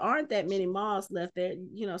really aren't that many malls left there.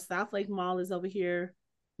 South Lake Mall is over here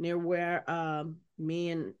near where me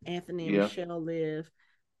and Anthony and Michelle live.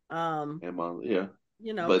 And Mom, yeah.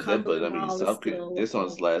 But I mean, South this on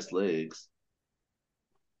its last legs.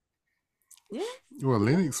 Yeah. Well,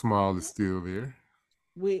 Lennox Mall is still there.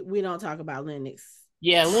 We don't talk about Lennox.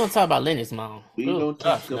 Yeah, we don't talk about Lennox Mall. We don't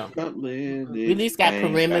talk about Lennox. We at least got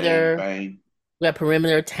Perimeter. Bang. We got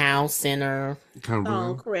Perimeter Town Center.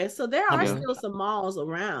 Oh, correct. So there are still some malls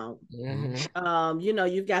around. Mm-hmm.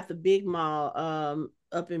 You've got the big mall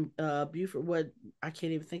up in Beaufort. What, I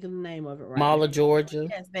can't even think of the name of it right Mall now. of Georgia.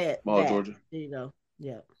 Yes, that Mall of Georgia. There you go.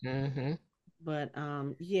 Yeah. Mm-hmm. But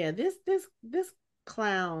yeah, this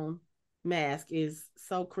clown mask is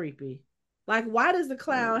so creepy. Like, why does the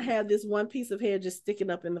clown have this one piece of hair just sticking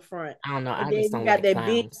up in the front? I don't know. And I then just don't you got like that clowns,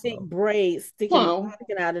 big thick braid sticking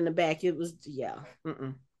out in the back. It was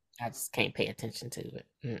Mm-mm. I just can't pay attention to it.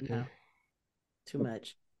 No. Too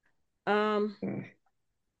much.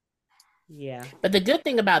 Yeah. But the good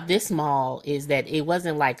thing about this mall is that it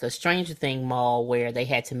wasn't like a Stranger Thing mall where they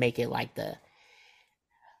had to make it like the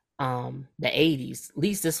 80s. At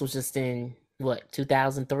least this was just in what,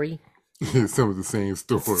 2003? Some of the same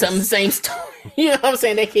stores. Some of the same store. You know what I'm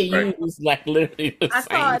saying? They can use like literally the same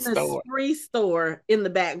store. I saw a Spree store in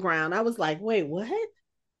the background. I was like, wait, what?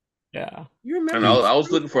 Yeah. You remember? And I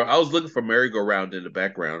was looking for merry-go-round in the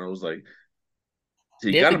background. I was like, so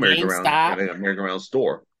you got a merry-go-round and a merry-go-round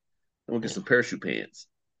store. I'm gonna get some parachute pants.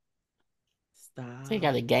 Stop. So you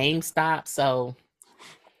got a GameStop, so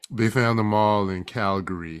they found the mall in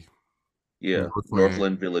Calgary. Yeah,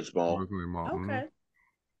 Northland Village Mall. Northland Mall. Okay.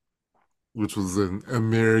 Which was an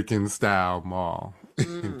American style mall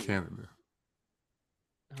in Canada.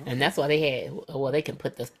 And that's why they had. Well, they can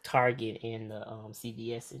put the Target and the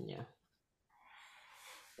CVS in there.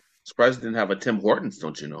 Surprised it didn't have a Tim Hortons,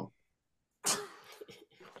 don't you know?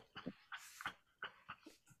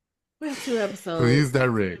 We have 2 episodes. Please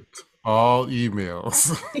direct all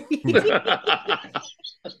emails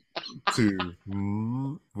to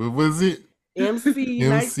what was it? MC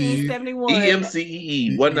 1971.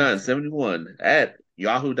 EMCEE 1971 at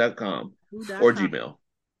yahoo.com or Gmail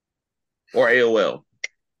or AOL.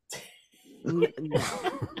 No.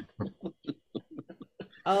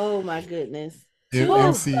 Oh my goodness.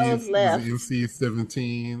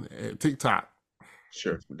 MC17 at TikTok.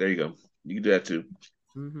 Sure. There you go. You can do that too.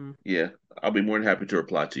 Mm-hmm. Yeah. I'll be more than happy to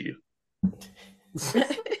reply to you.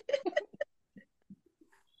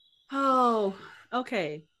 Oh,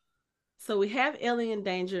 okay. So we have Ellie in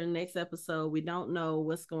danger in the next episode. We don't know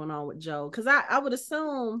what's going on with Joe. Because I would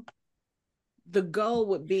assume the goal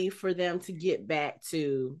would be for them to get back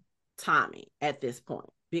to Tommy at this point.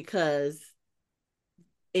 Because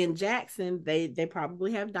in Jackson, they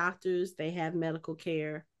probably have doctors, they have medical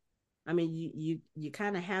care. I mean, you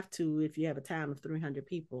kind of have to if you have a town of 300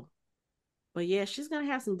 people. But yeah, she's gonna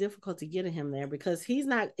have some difficulty getting him there because he's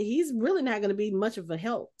really not gonna be much of a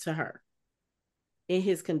help to her in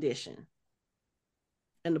his condition.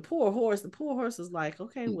 And the poor horse is like,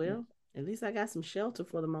 okay, well, at least I got some shelter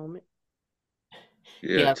for the moment.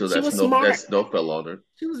 Yeah, so that snow fell on her.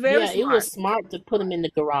 She was very smart. It was smart to put him in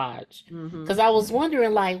the garage. Because I was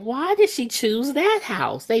wondering, like, why did she choose that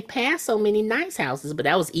house? They passed so many nice houses, but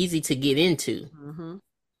that was easy to get into.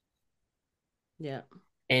 Yeah.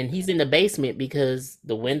 And he's in the basement because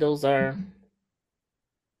the windows are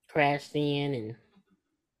crashed in,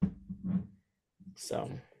 and so.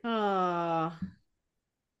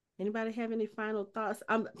 Anybody have any final thoughts?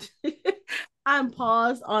 I'm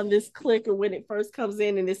paused on this clicker when it first comes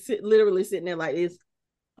in, and it's literally sitting there like this.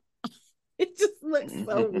 It just looks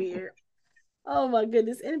so weird. Oh my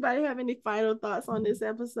goodness. Anybody have any final thoughts on this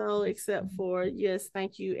episode except for, yes,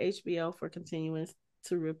 thank you, HBO, for continuing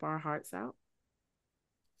to rip our hearts out?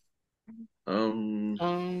 I'm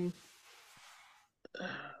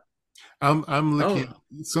looking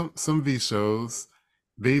some of these shows,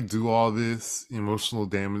 they do all this emotional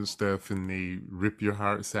damage stuff and they rip your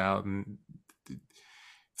hearts out, and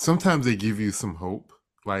sometimes they give you some hope,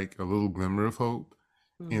 like a little glimmer of hope.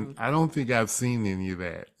 And I don't think I've seen any of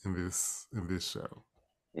that in this show.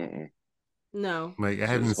 No, like I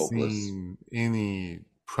haven't seen any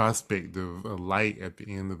prospect of a light at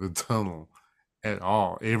the end of the tunnel at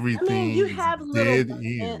all. Everything you have dead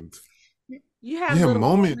end. You have little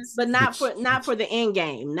moments, but not for the end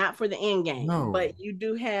game. Not for the end game. No. But you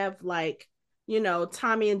do have, like,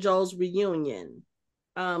 Tommy and Joel's reunion.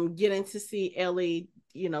 Getting to see Ellie,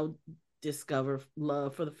 discover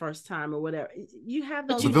love for the first time or whatever. You have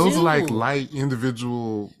those. But those are like light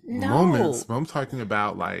individual moments. But I'm talking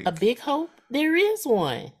about like a big hope. There is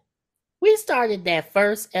one. We started that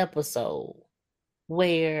first episode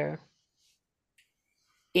where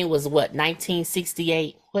it was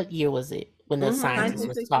 1968. What year was it when the scientist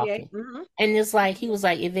was talking? And it's like he was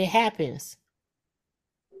like, if it happens,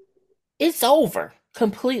 it's over.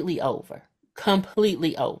 Completely over.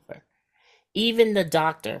 Even the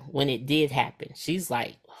doctor, when it did happen, she's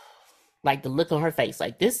like the look on her face,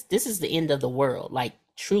 like this is the end of the world, like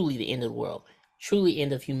truly the end of the world, truly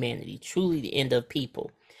end of humanity, truly the end of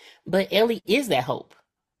people. But Ellie is that hope.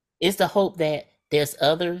 It's the hope that there's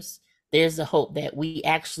others. There's the hope that we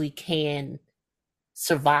actually can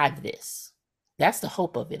survive this. That's the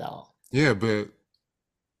hope of it all. Yeah, but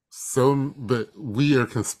we are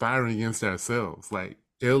conspiring against ourselves. Like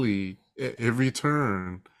Ellie, at every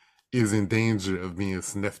turn, is in danger of being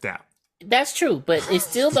sniffed out. That's true, but it's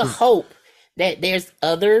still the hope that there's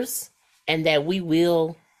others and that we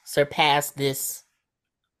will surpass this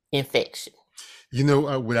infection.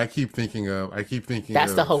 What I keep thinking of?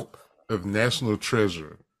 That's the hope of National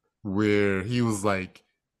Treasure, where he was like,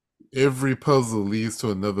 every puzzle leads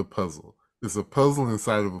to another puzzle. There's a puzzle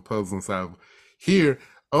inside of a puzzle inside of here.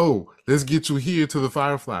 Oh, let's get you here to the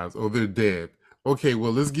fireflies. Oh, they're dead. Okay,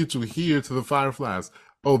 well, let's get you here to the fireflies.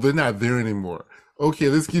 Oh, they're not there anymore. Okay,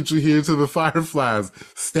 let's get you here to the fireflies.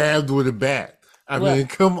 Stabbed with a bat. I mean,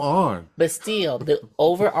 come on. But still, the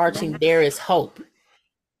overarching, there is hope.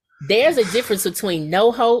 There's a difference between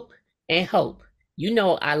no hope and hope.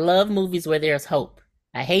 I love movies where there's hope.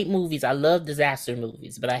 I hate movies. I love disaster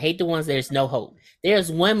movies, but I hate the ones there's no hope.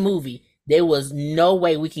 There's one movie, there was no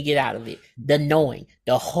way we could get out of it. The Knowing.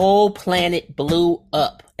 The whole planet blew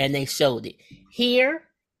up, and they showed it. Here,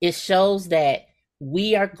 it shows that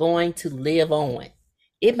we are going to live on.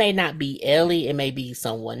 It may not be Ellie, it may be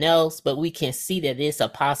someone else, but we can see that it's a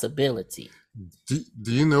possibility. Do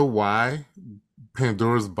you know why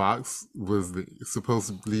Pandora's box was supposed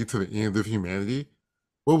to lead to the end of humanity?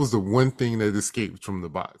 What was the one thing that escaped from the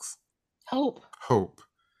box? Hope. Hope.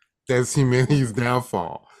 That's humanity's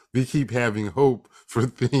downfall. We keep having hope for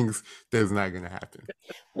things that's not going to happen.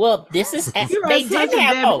 Well, this is they did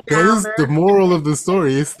have hope. That is the moral of the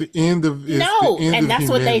story. It's the end of that's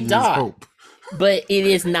what they thought. Hope. But it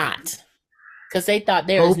is not, because they thought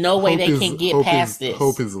there is no way they can get past this.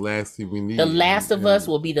 Hope is the last thing we need. The Last of Us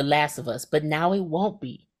will be the Last of Us, but now it won't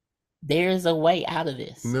be. There is a way out of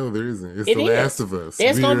this. No, there isn't. It's the Last of Us.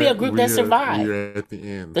 There's going to be a group that survives. We're at the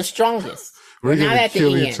end. The strongest. We're going to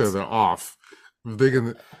kill each other off. They're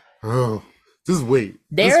going to. Just wait.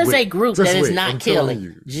 There is a group that is not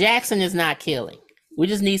killing. Jackson is not killing. We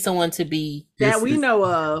just need someone to be that we know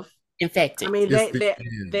of infected. I mean,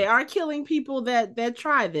 they are killing people that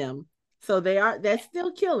try them, so that's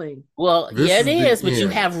still killing. Well, it is, but you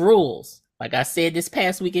have rules. Like I said this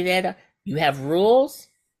past weekend, you have rules,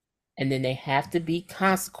 and then they have to be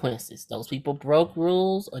consequences. Those people broke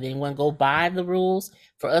rules, or they didn't want to go by the rules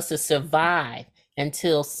for us to survive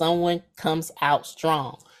until someone comes out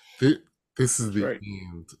strong. This is the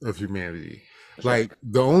end of humanity. Like,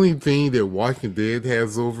 the only thing that Walking Dead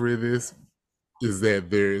has over this is that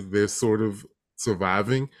they're sort of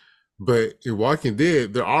surviving. But in Walking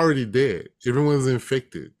Dead, they're already dead. Everyone's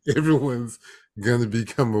infected. Everyone's gonna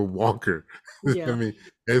become a walker. Yeah. I mean,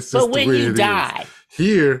 that's just the way it is.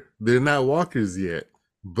 Here, they're not walkers yet,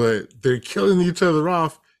 but they're killing each other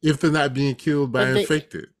off if they're not being killed by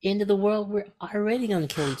infected. End of the world, we're already going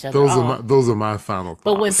to kill each other. Those are my final thoughts.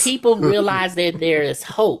 But when people realize that there is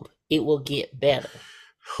hope, it will get better.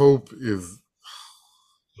 Hope is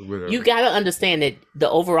whatever. You got to understand that the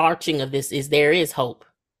overarching of this is there is hope.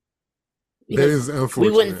 That is unfortunate.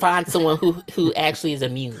 We wouldn't find someone who actually is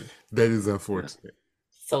immune. That is unfortunate.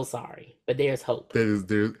 So sorry, but there's hope. That is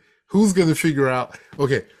there. Who's going to figure out?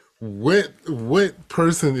 Okay, what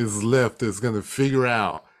person is left that's going to figure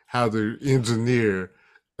out how to engineer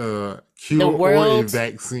cure or a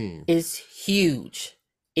vaccine? Is huge.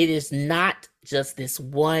 It is not just this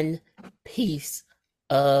one piece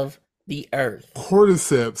of the earth.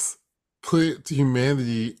 Cordyceps put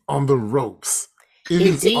humanity on the ropes.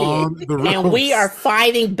 It did. On the ropes. And we are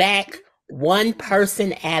fighting back one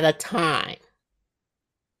person at a time.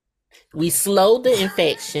 We slowed the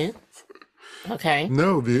infection. Okay.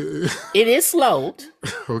 No, it is slowed.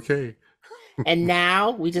 Okay. And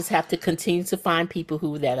now we just have to continue to find people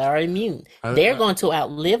that are immune. They're going to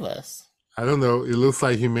outlive us. I don't know. It looks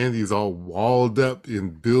like humanity is all walled up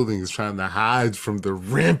in buildings trying to hide from the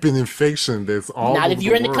rampant infection that's all not over if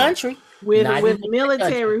you're in world. the country. With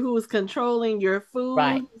military who's controlling your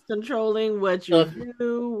food, controlling what you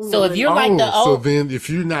do. So if you're like so then if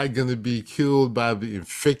you're not going to be killed by the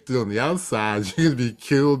infected on the outside, you're going to be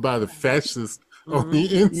killed by the fascists on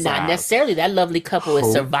the inside. Not necessarily. That lovely couple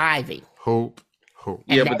is surviving. Hope.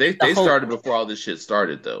 Yeah, but they started before all this shit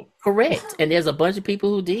started, though. Correct. And there's a bunch of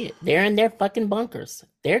people who did. They're in their fucking bunkers.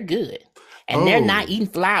 They're good. And they're not eating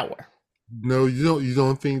flour. No, you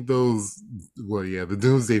don't think those? Well, yeah, the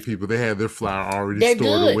doomsday people, they had their flour already They're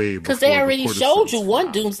stored good, away because they already showed you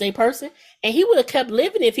one doomsday person, and he would have kept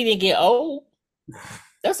living if he didn't get old.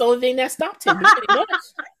 That's the only thing that stopped him, pretty much,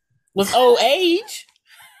 was old age.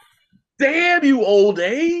 Damn you, old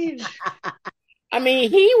age! I mean,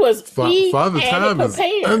 he was. Father Time is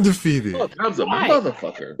undefeated. Father Time's a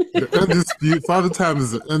motherfucker. Father Time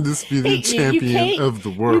is an undisputed champion of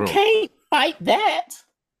the world. You can't fight that.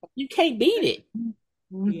 You can't beat it.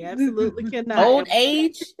 You absolutely cannot. Old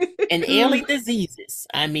age and alien diseases.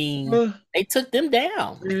 I mean, they took them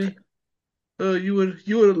down. You would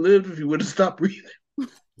have lived if you would have stopped breathing.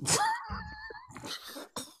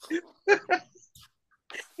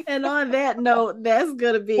 And on that note, that's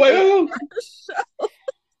gonna be it.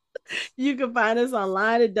 You can find us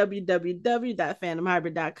online at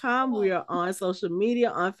www.fandomhybrid.com. We are on social media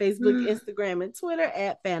on Facebook, Instagram, and Twitter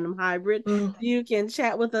at Fandom Hybrid. You can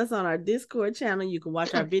chat with us on our Discord channel. You can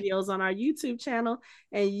watch our videos on our YouTube channel,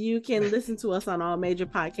 and you can listen to us on all major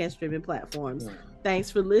podcast streaming platforms. Thanks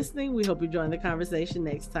for listening. We hope you join the conversation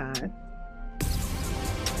next time.